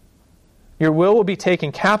 Your will be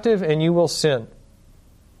taken captive and you will sin.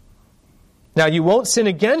 Now, you won't sin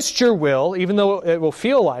against your will, even though it will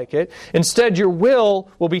feel like it. Instead, your will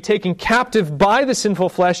be taken captive by the sinful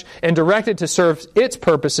flesh and directed to serve its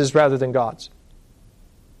purposes rather than God's.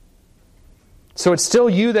 So it's still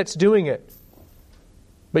you that's doing it.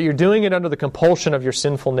 But you're doing it under the compulsion of your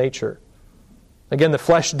sinful nature. Again, the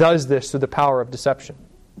flesh does this through the power of deception.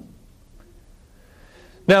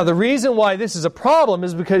 Now, the reason why this is a problem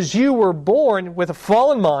is because you were born with a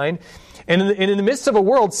fallen mind and in the midst of a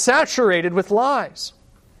world saturated with lies.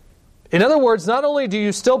 In other words, not only do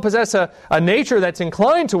you still possess a nature that's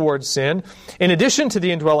inclined towards sin, in addition to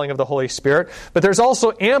the indwelling of the Holy Spirit, but there's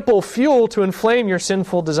also ample fuel to inflame your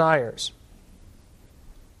sinful desires.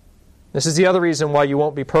 This is the other reason why you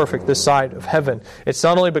won't be perfect this side of heaven. It's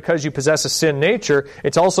not only because you possess a sin nature,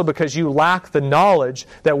 it's also because you lack the knowledge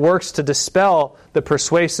that works to dispel the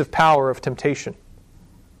persuasive power of temptation.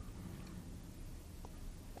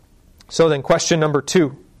 So then, question number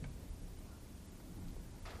 2.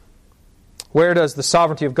 Where does the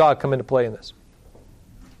sovereignty of God come into play in this?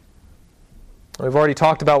 We've already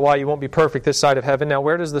talked about why you won't be perfect this side of heaven. Now,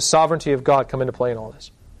 where does the sovereignty of God come into play in all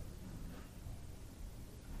this?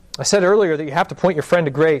 I said earlier that you have to point your friend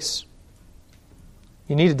to grace.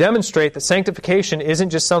 You need to demonstrate that sanctification isn't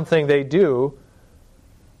just something they do,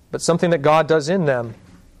 but something that God does in them,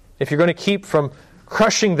 if you're going to keep from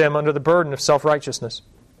crushing them under the burden of self-righteousness.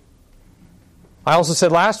 I also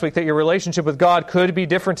said last week that your relationship with God could be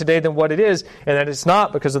different today than what it is, and that it's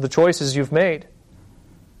not because of the choices you've made.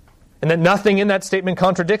 And that nothing in that statement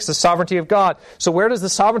contradicts the sovereignty of God. So where does the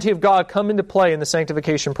sovereignty of God come into play in the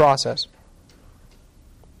sanctification process?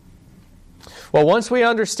 Well, once we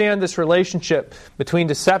understand this relationship between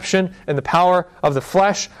deception and the power of the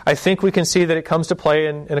flesh, I think we can see that it comes to play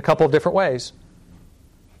in a couple of different ways.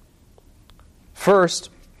 First,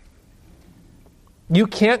 you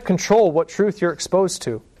can't control what truth you're exposed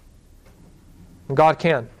to. God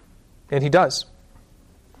can, and He does.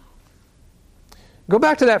 Go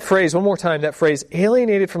back to that phrase one more time, that phrase,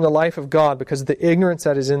 alienated from the life of God because of the ignorance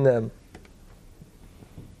that is in them.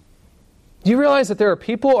 Do you realize that there are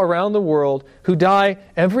people around the world who die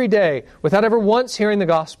every day without ever once hearing the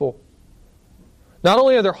gospel? Not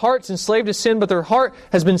only are their hearts enslaved to sin, but their heart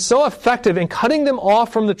has been so effective in cutting them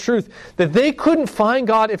off from the truth that they couldn't find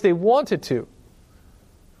God if they wanted to.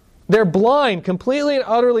 They're blind, completely and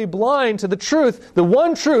utterly blind to the truth, the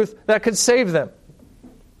one truth that could save them.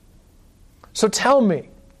 So tell me,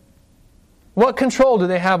 what control do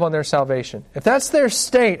they have on their salvation? If that's their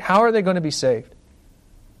state, how are they going to be saved?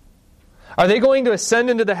 Are they going to ascend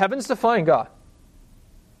into the heavens to find God?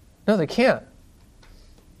 No, they can't.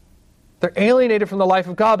 They're alienated from the life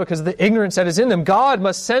of God because of the ignorance that is in them. God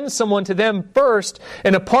must send someone to them first,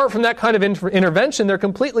 and apart from that kind of intervention, they're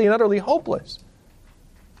completely and utterly hopeless.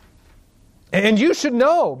 And you should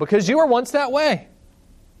know, because you were once that way.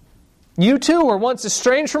 You too were once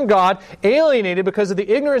estranged from God, alienated because of the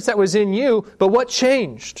ignorance that was in you, but what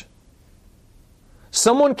changed?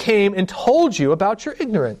 Someone came and told you about your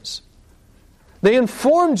ignorance. They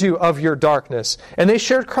informed you of your darkness, and they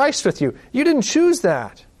shared Christ with you. You didn't choose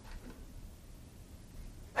that.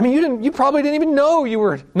 I mean, you probably didn't even know you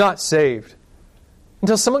were not saved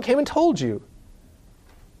until someone came and told you.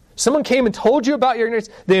 Someone came and told you about your ignorance.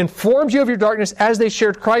 They informed you of your darkness as they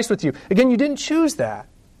shared Christ with you. Again, you didn't choose that.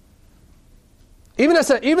 Even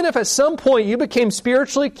if at some point you became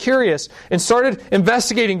spiritually curious and started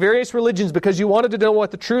investigating various religions because you wanted to know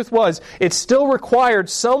what the truth was, it still required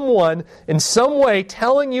someone in some way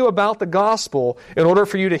telling you about the gospel in order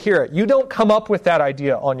for you to hear it. You don't come up with that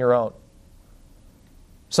idea on your own.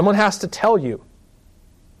 Someone has to tell you.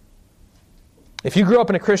 If you grew up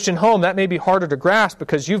in a Christian home, that may be harder to grasp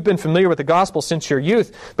because you've been familiar with the gospel since your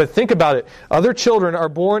youth. But think about it. Other children are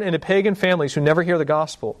born into pagan families who never hear the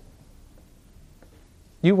gospel.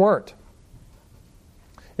 You weren't.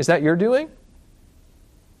 Is that your doing?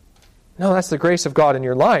 No, that's the grace of God in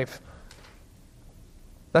your life.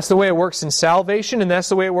 That's the way it works in salvation, and that's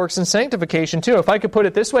the way it works in sanctification too. If I could put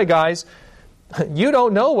it this way, guys, you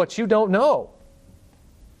don't know what you don't know.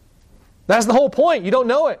 That's the whole point. You don't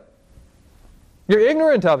know it. You're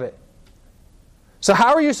ignorant of it. So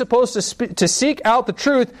how are you supposed to seek out the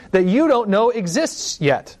truth that you don't know exists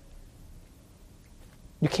yet?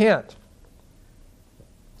 You can't.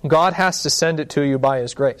 God has to send it to you by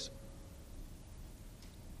His grace.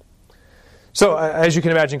 So, as you can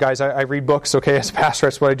imagine, guys, I read books, okay, as a pastor,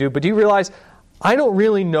 that's what I do. But do you realize I don't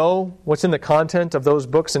really know what's in the content of those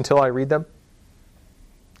books until I read them?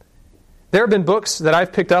 There have been books that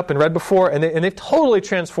I've picked up and read before, and they've totally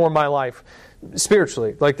transformed my life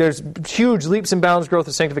spiritually. Like, there's huge leaps and bounds growth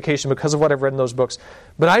of sanctification because of what I've read in those books.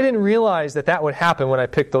 But I didn't realize that would happen when I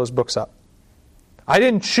picked those books up. I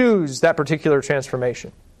didn't choose that particular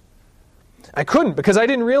transformation. I couldn't, because I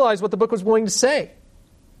didn't realize what the book was going to say.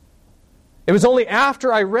 It was only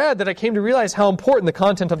after I read that I came to realize how important the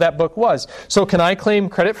content of that book was. So can I claim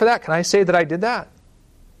credit for that? Can I say that I did that?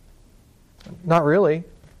 Not really.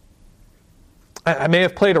 I may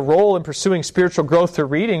have played a role in pursuing spiritual growth through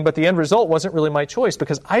reading, but the end result wasn't really my choice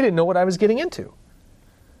because I didn't know what I was getting into.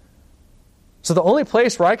 So the only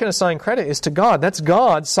place where I can assign credit is to God. That's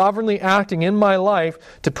God sovereignly acting in my life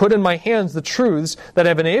to put in my hands the truths that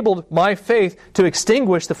have enabled my faith to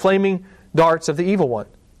extinguish the flaming darts of the evil one.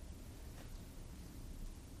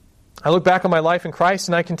 I look back on my life in Christ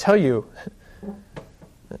and I can tell you,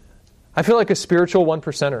 I feel like a spiritual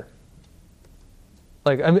 1%er.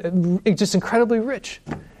 Like, I'm just incredibly rich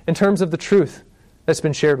in terms of the truth that's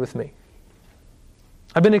been shared with me.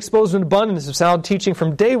 I've been exposed to an abundance of sound teaching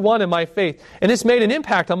from day one in my faith, and it's made an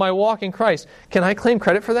impact on my walk in Christ. Can I claim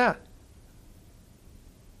credit for that?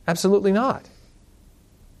 Absolutely not.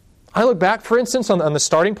 I look back, for instance, on the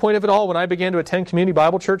starting point of it all when I began to attend Community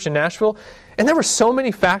Bible Church in Nashville, and there were so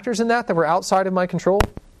many factors in that were outside of my control.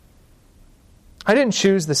 I didn't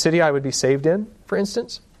choose the city I would be saved in, for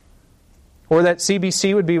instance, or that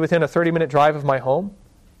CBC would be within a 30-minute drive of my home.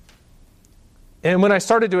 And when I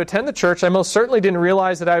started to attend the church, I most certainly didn't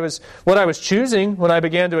realize that what I was choosing when I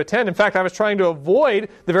began to attend. In fact, I was trying to avoid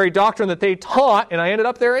the very doctrine that they taught, and I ended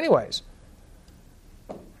up there anyways.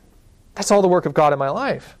 That's all the work of God in my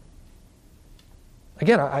life.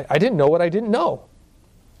 Again, I didn't know what I didn't know.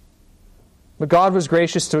 But God was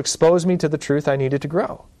gracious to expose me to the truth I needed to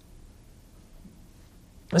grow.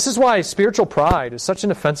 This is why spiritual pride is such an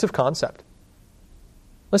offensive concept.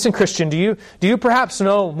 Listen, Christian, do you perhaps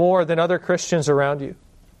know more than other Christians around you?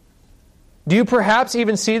 Do you perhaps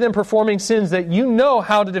even see them performing sins that you know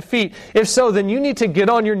how to defeat? If so, then you need to get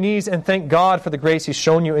on your knees and thank God for the grace He's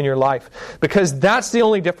shown you in your life, because that's the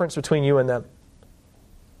only difference between you and them.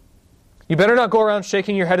 You better not go around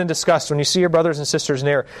shaking your head in disgust when you see your brothers and sisters in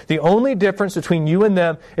error. The only difference between you and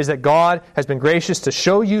them is that God has been gracious to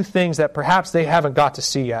show you things that perhaps they haven't got to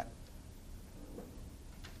see yet.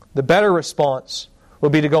 The better response will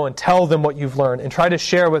be to go and tell them what you've learned and try to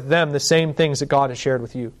share with them the same things that God has shared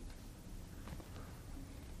with you.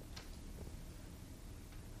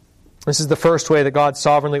 This is the first way that God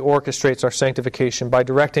sovereignly orchestrates our sanctification, by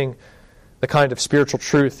directing the kind of spiritual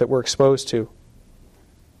truth that we're exposed to.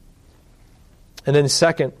 And then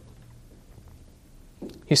second,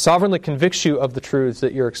 He sovereignly convicts you of the truths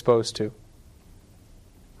that you're exposed to.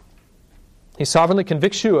 He sovereignly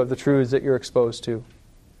convicts you of the truths that you're exposed to.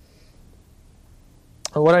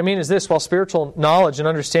 And what I mean is this: while spiritual knowledge and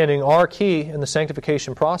understanding are key in the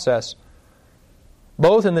sanctification process,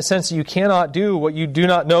 both in the sense that you cannot do what you do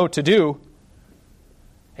not know to do,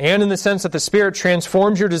 and in the sense that the Spirit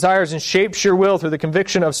transforms your desires and shapes your will through the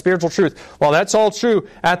conviction of spiritual truth. While that's all true,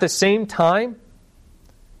 at the same time,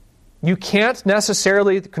 you can't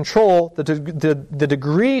necessarily control the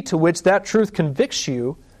degree to which that truth convicts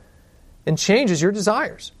you and changes your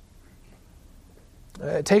desires.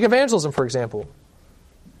 Take evangelism, for example.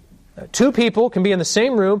 Two people can be in the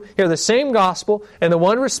same room, hear the same gospel, and the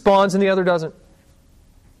one responds and the other doesn't.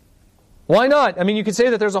 Why not? I mean, you could say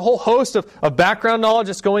that there's a whole host of background knowledge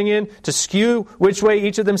that's going in to skew which way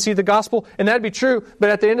each of them see the gospel, and that'd be true, but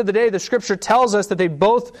at the end of the day, the Scripture tells us that they'd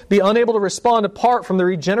both be unable to respond apart from the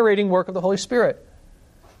regenerating work of the Holy Spirit.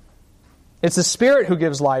 It's the Spirit who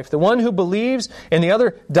gives life. The one who believes and the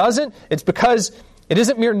other doesn't, it's because it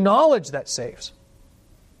isn't mere knowledge that saves,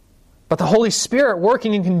 but the Holy Spirit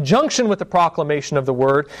working in conjunction with the proclamation of the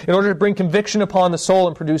Word in order to bring conviction upon the soul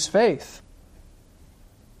and produce faith.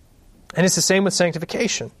 And it's the same with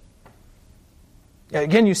sanctification.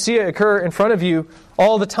 Again, you see it occur in front of you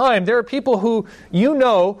all the time. There are people who you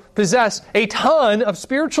know possess a ton of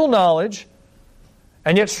spiritual knowledge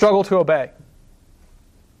and yet struggle to obey.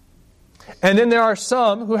 And then there are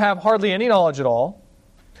some who have hardly any knowledge at all,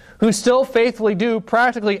 who still faithfully do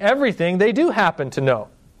practically everything they do happen to know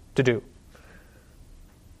to do.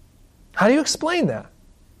 How do you explain that?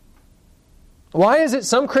 Why is it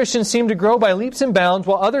some Christians seem to grow by leaps and bounds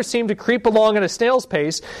while others seem to creep along at a snail's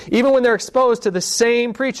pace even when they're exposed to the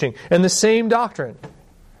same preaching and the same doctrine?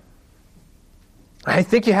 I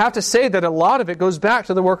think you have to say that a lot of it goes back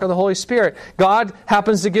to the work of the Holy Spirit. God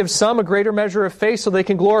happens to give some a greater measure of faith so they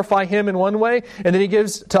can glorify Him in one way, and then He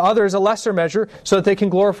gives to others a lesser measure so that they can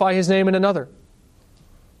glorify His name in another.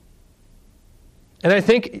 And I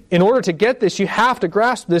think in order to get this, you have to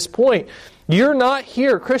grasp this point. You're not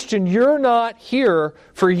here, Christian, you're not here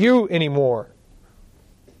for you anymore.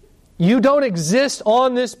 You don't exist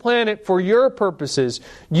on this planet for your purposes.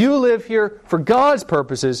 You live here for God's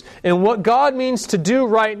purposes. And what God means to do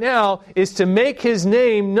right now is to make His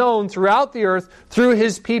name known throughout the earth through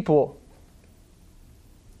His people.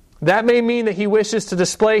 That may mean that He wishes to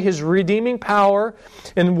display His redeeming power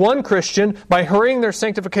in one Christian by hurrying their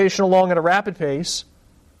sanctification along at a rapid pace,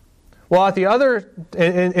 while at the other,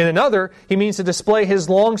 in another, He means to display His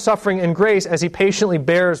long-suffering and grace as He patiently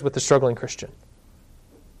bears with the struggling Christian.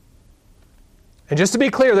 And just to be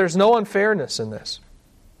clear, there's no unfairness in this.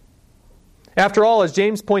 After all, as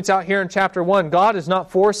James points out here in chapter 1, God is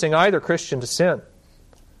not forcing either Christian to sin.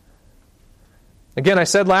 Again, I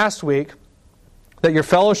said last week that your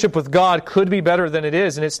fellowship with God could be better than it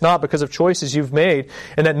is, and it's not because of choices you've made,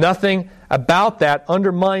 and that nothing about that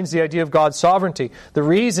undermines the idea of God's sovereignty. The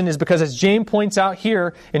reason is because, as James points out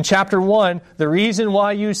here in chapter 1, the reason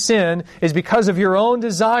why you sin is because of your own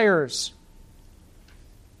desires.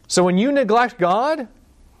 So when you neglect God,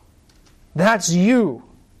 that's you.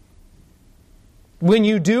 When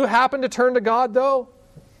you do happen to turn to God, though,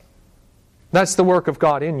 that's the work of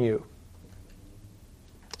God in you.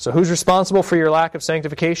 So who's responsible for your lack of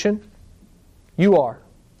sanctification? You are.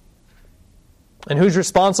 And who's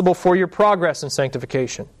responsible for your progress in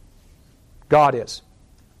sanctification? God is.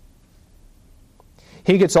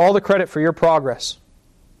 He gets all the credit for your progress,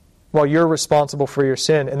 while you're responsible for your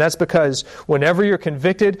sin. And that's because whenever you're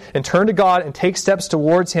convicted and turn to God and take steps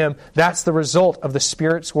towards Him, that's the result of the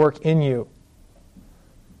Spirit's work in you.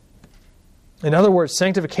 In other words,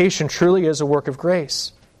 sanctification truly is a work of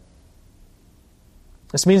grace.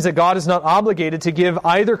 This means that God is not obligated to give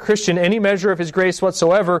either Christian any measure of His grace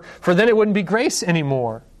whatsoever, for then it wouldn't be grace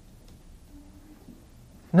anymore.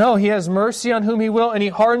 No, He has mercy on whom He will, and He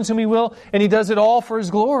hardens whom He will, and He does it all for His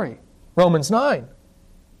glory. Romans 9.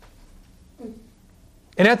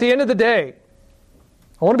 And at the end of the day,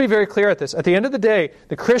 I want to be very clear at this. At the end of the day,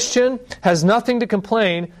 the Christian has nothing to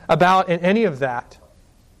complain about in any of that.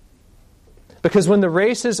 Because when the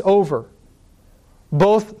race is over,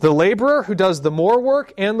 both the laborer who does the more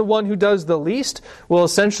work and the one who does the least will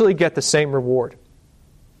essentially get the same reward.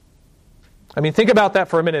 I mean, think about that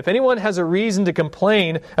for a minute. If anyone has a reason to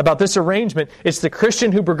complain about this arrangement, it's the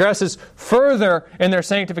Christian who progresses further in their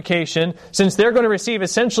sanctification, since they're going to receive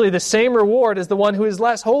essentially the same reward as the one who is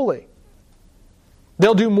less holy.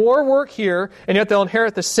 They'll do more work here, and yet they'll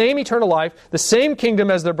inherit the same eternal life, the same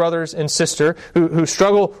kingdom as their brothers and sister who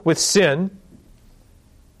struggle with sin.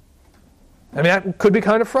 I mean, that could be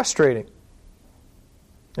kind of frustrating.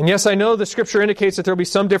 And yes, I know the Scripture indicates that there will be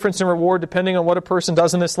some difference in reward depending on what a person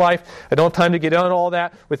does in this life. I don't have time to get into all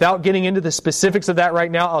that. Without getting into the specifics of that right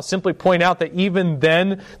now, I'll simply point out that even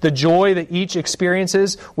then, the joy that each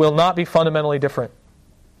experiences will not be fundamentally different.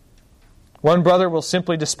 One brother will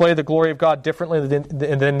simply display the glory of God differently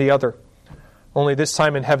than the other, only this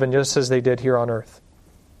time in heaven, just as they did here on earth.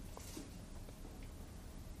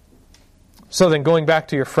 So then, going back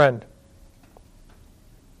to your friend,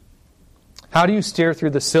 how do you steer through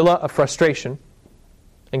the Scylla of frustration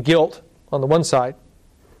and guilt on the one side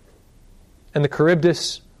and the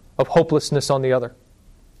Charybdis of hopelessness on the other?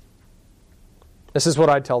 This is what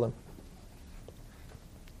I'd tell them.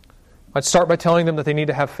 I'd start by telling them that they need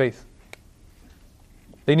to have faith.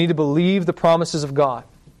 They need to believe the promises of God,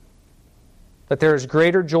 that there is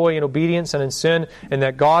greater joy in obedience than in sin, and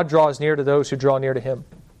that God draws near to those who draw near to Him.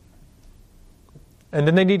 And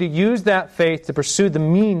then they need to use that faith to pursue the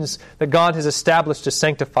means that God has established to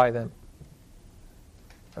sanctify them.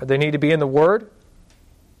 They need to be in the Word.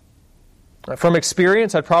 From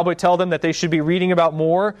experience, I'd probably tell them that they should be reading about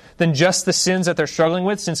more than just the sins that they're struggling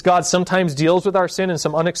with, since God sometimes deals with our sin in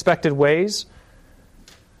some unexpected ways.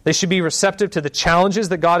 They should be receptive to the challenges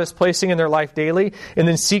that God is placing in their life daily, and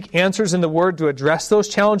then seek answers in the Word to address those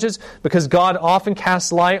challenges, because God often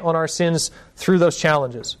casts light on our sins through those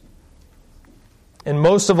challenges. And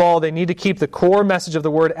most of all, they need to keep the core message of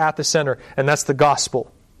the Word at the center, and that's the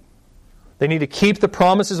gospel. They need to keep the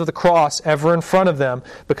promises of the cross ever in front of them,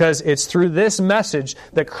 because it's through this message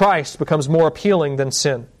that Christ becomes more appealing than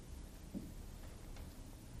sin.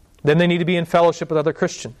 Then they need to be in fellowship with other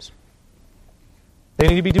Christians. They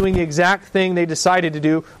need to be doing the exact thing they decided to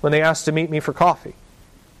do when they asked to meet me for coffee.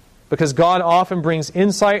 Because God often brings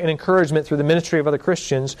insight and encouragement through the ministry of other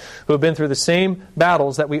Christians who have been through the same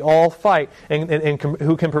battles that we all fight, and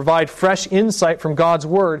who can provide fresh insight from God's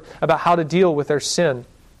Word about how to deal with their sin.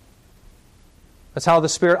 That's how the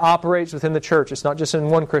Spirit operates within the church. It's not just in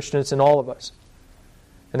one Christian, it's in all of us.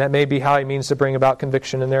 And that may be how He means to bring about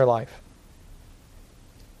conviction in their life.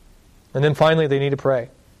 And then finally, they need to pray.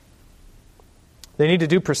 They need to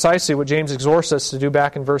do precisely what James exhorts us to do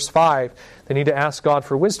back in verse 5. They need to ask God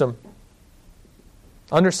for wisdom,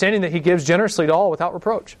 understanding that He gives generously to all without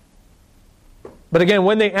reproach. But again,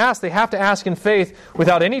 when they ask, they have to ask in faith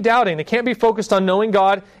without any doubting. They can't be focused on knowing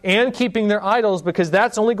God and keeping their idols, because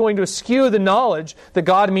that's only going to skew the knowledge that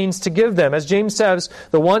God means to give them. As James says,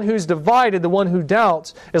 the one who's divided, the one who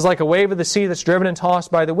doubts, is like a wave of the sea that's driven and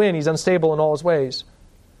tossed by the wind. He's unstable in all his ways.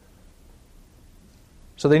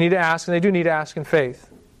 So they need to ask, and they do need to ask in faith,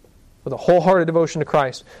 with a wholehearted devotion to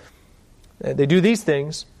Christ. They do these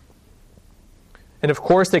things, and of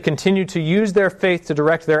course they continue to use their faith to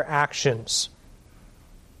direct their actions.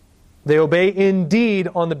 They obey indeed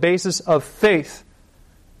on the basis of faith,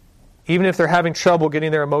 even if they're having trouble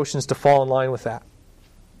getting their emotions to fall in line with that.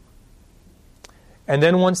 And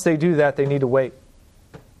then once they do that, they need to wait.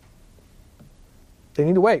 They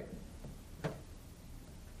need to wait.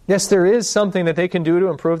 Yes, there is something that they can do to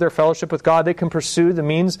improve their fellowship with God. They can pursue the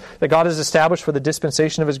means that God has established for the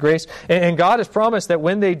dispensation of His grace. And God has promised that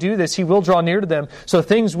when they do this, He will draw near to them. So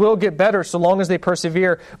things will get better so long as they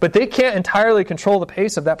persevere. But they can't entirely control the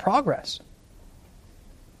pace of that progress.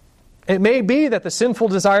 It may be that the sinful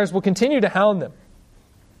desires will continue to hound them.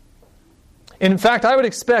 And in fact, I would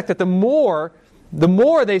expect that the more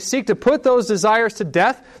they seek to put those desires to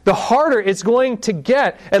death, the harder it's going to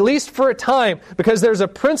get, at least for a time, because there's a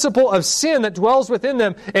principle of sin that dwells within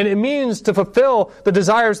them, and it means to fulfill the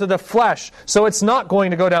desires of the flesh, so it's not going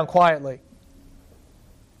to go down quietly.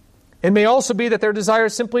 It may also be that their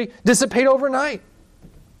desires simply dissipate overnight,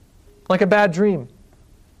 like a bad dream.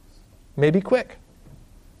 Maybe quick.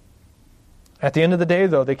 At the end of the day,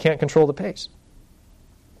 though, they can't control the pace.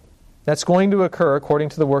 That's going to occur according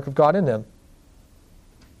to the work of God in them.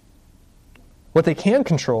 What they can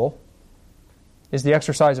control is the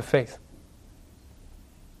exercise of faith.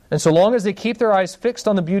 And so long as they keep their eyes fixed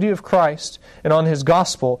on the beauty of Christ and on His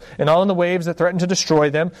gospel and not on the waves that threaten to destroy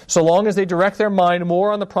them, so long as they direct their mind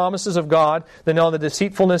more on the promises of God than on the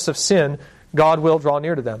deceitfulness of sin, God will draw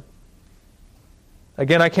near to them.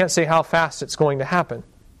 Again, I can't say how fast it's going to happen.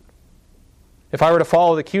 If I were to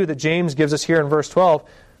follow the cue that James gives us here in verse 12,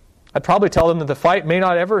 I'd probably tell them that the fight may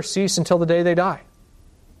not ever cease until the day they die.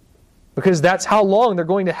 Because that's how long they're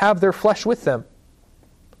going to have their flesh with them.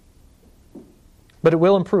 But it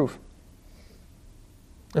will improve.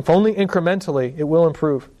 If only incrementally, it will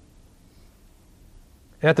improve.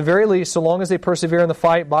 And at the very least, so long as they persevere in the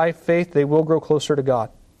fight by faith, they will grow closer to God.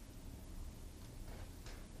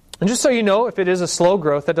 And just so you know, if it is a slow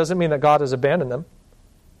growth, that doesn't mean that God has abandoned them.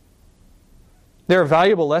 There are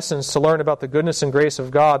valuable lessons to learn about the goodness and grace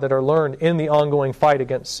of God that are learned in the ongoing fight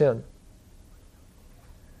against sin.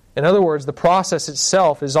 In other words, the process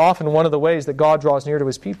itself is often one of the ways that God draws near to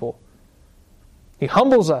His people. He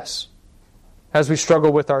humbles us as we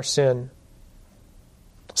struggle with our sin.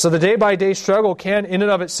 So the day-by-day struggle can, in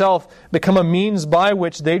and of itself, become a means by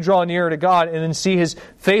which they draw nearer to God and then see His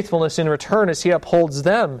faithfulness in return as He upholds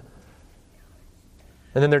them.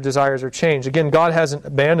 And then their desires are changed. Again, God hasn't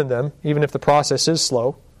abandoned them, even if the process is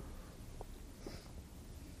slow.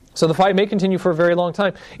 So the fight may continue for a very long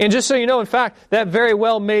time. And just so you know, in fact, that very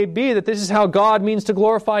well may be that this is how God means to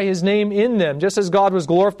glorify His name in them. Just as God was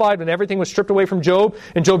glorified when everything was stripped away from Job,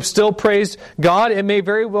 and Job still praised God, it may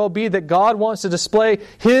very well be that God wants to display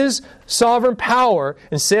His sovereign power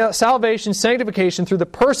and salvation, sanctification through the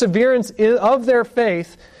perseverance of their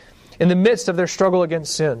faith in the midst of their struggle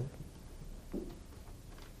against sin.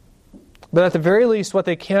 But at the very least, what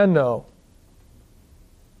they can know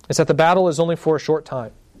is that the battle is only for a short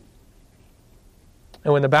time.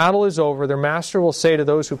 And when the battle is over, their master will say to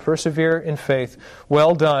those who persevere in faith,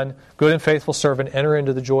 "Well done, good and faithful servant, enter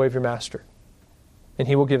into the joy of your master." And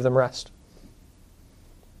He will give them rest.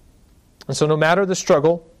 And so no matter the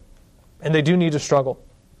struggle, and they do need to struggle.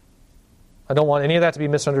 I don't want any of that to be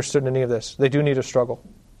misunderstood in any of this. They do need to struggle.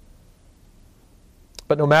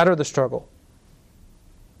 But no matter the struggle,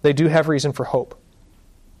 they do have reason for hope.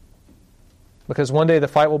 Because one day the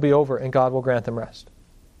fight will be over and God will grant them rest.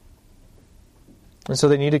 And so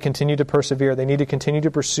they need to continue to persevere. They need to continue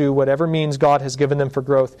to pursue whatever means God has given them for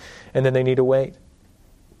growth, and then they need to wait.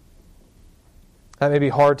 That may be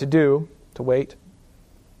hard to do, to wait.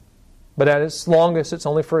 But at its longest, it's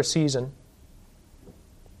only for a season.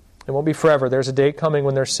 It won't be forever. There's a day coming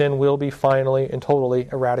when their sin will be finally and totally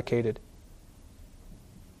eradicated.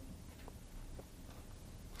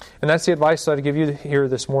 And that's the advice that I give you here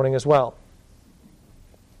this morning as well.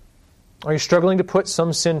 Are you struggling to put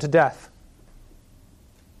some sin to death?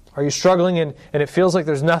 Are you struggling and it feels like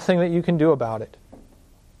there's nothing that you can do about it?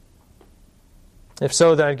 If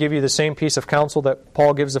so, then I'd give you the same piece of counsel that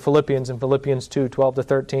Paul gives the Philippians in Philippians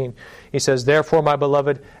 2:12-13. He says, "Therefore, my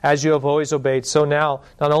beloved, as you have always obeyed, so now,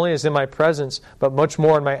 not only as in my presence, but much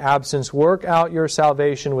more in my absence, work out your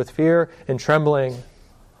salvation with fear and trembling.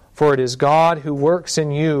 For it is God who works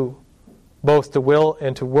in you both to will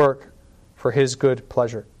and to work for His good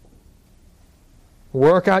pleasure."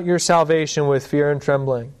 Work out your salvation with fear and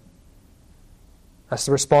trembling. That's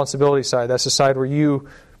the responsibility side. That's the side where you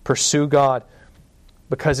pursue God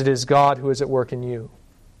because it is God who is at work in you.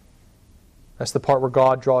 That's the part where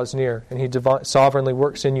God draws near and He sovereignly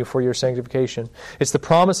works in you for your sanctification. It's the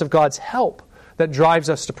promise of God's help that drives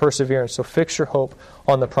us to perseverance. So fix your hope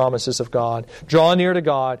on the promises of God. Draw near to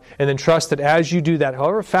God and then trust that as you do that,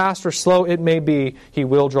 however fast or slow it may be, He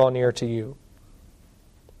will draw near to you.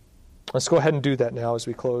 Let's go ahead and do that now as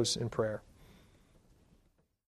we close in prayer.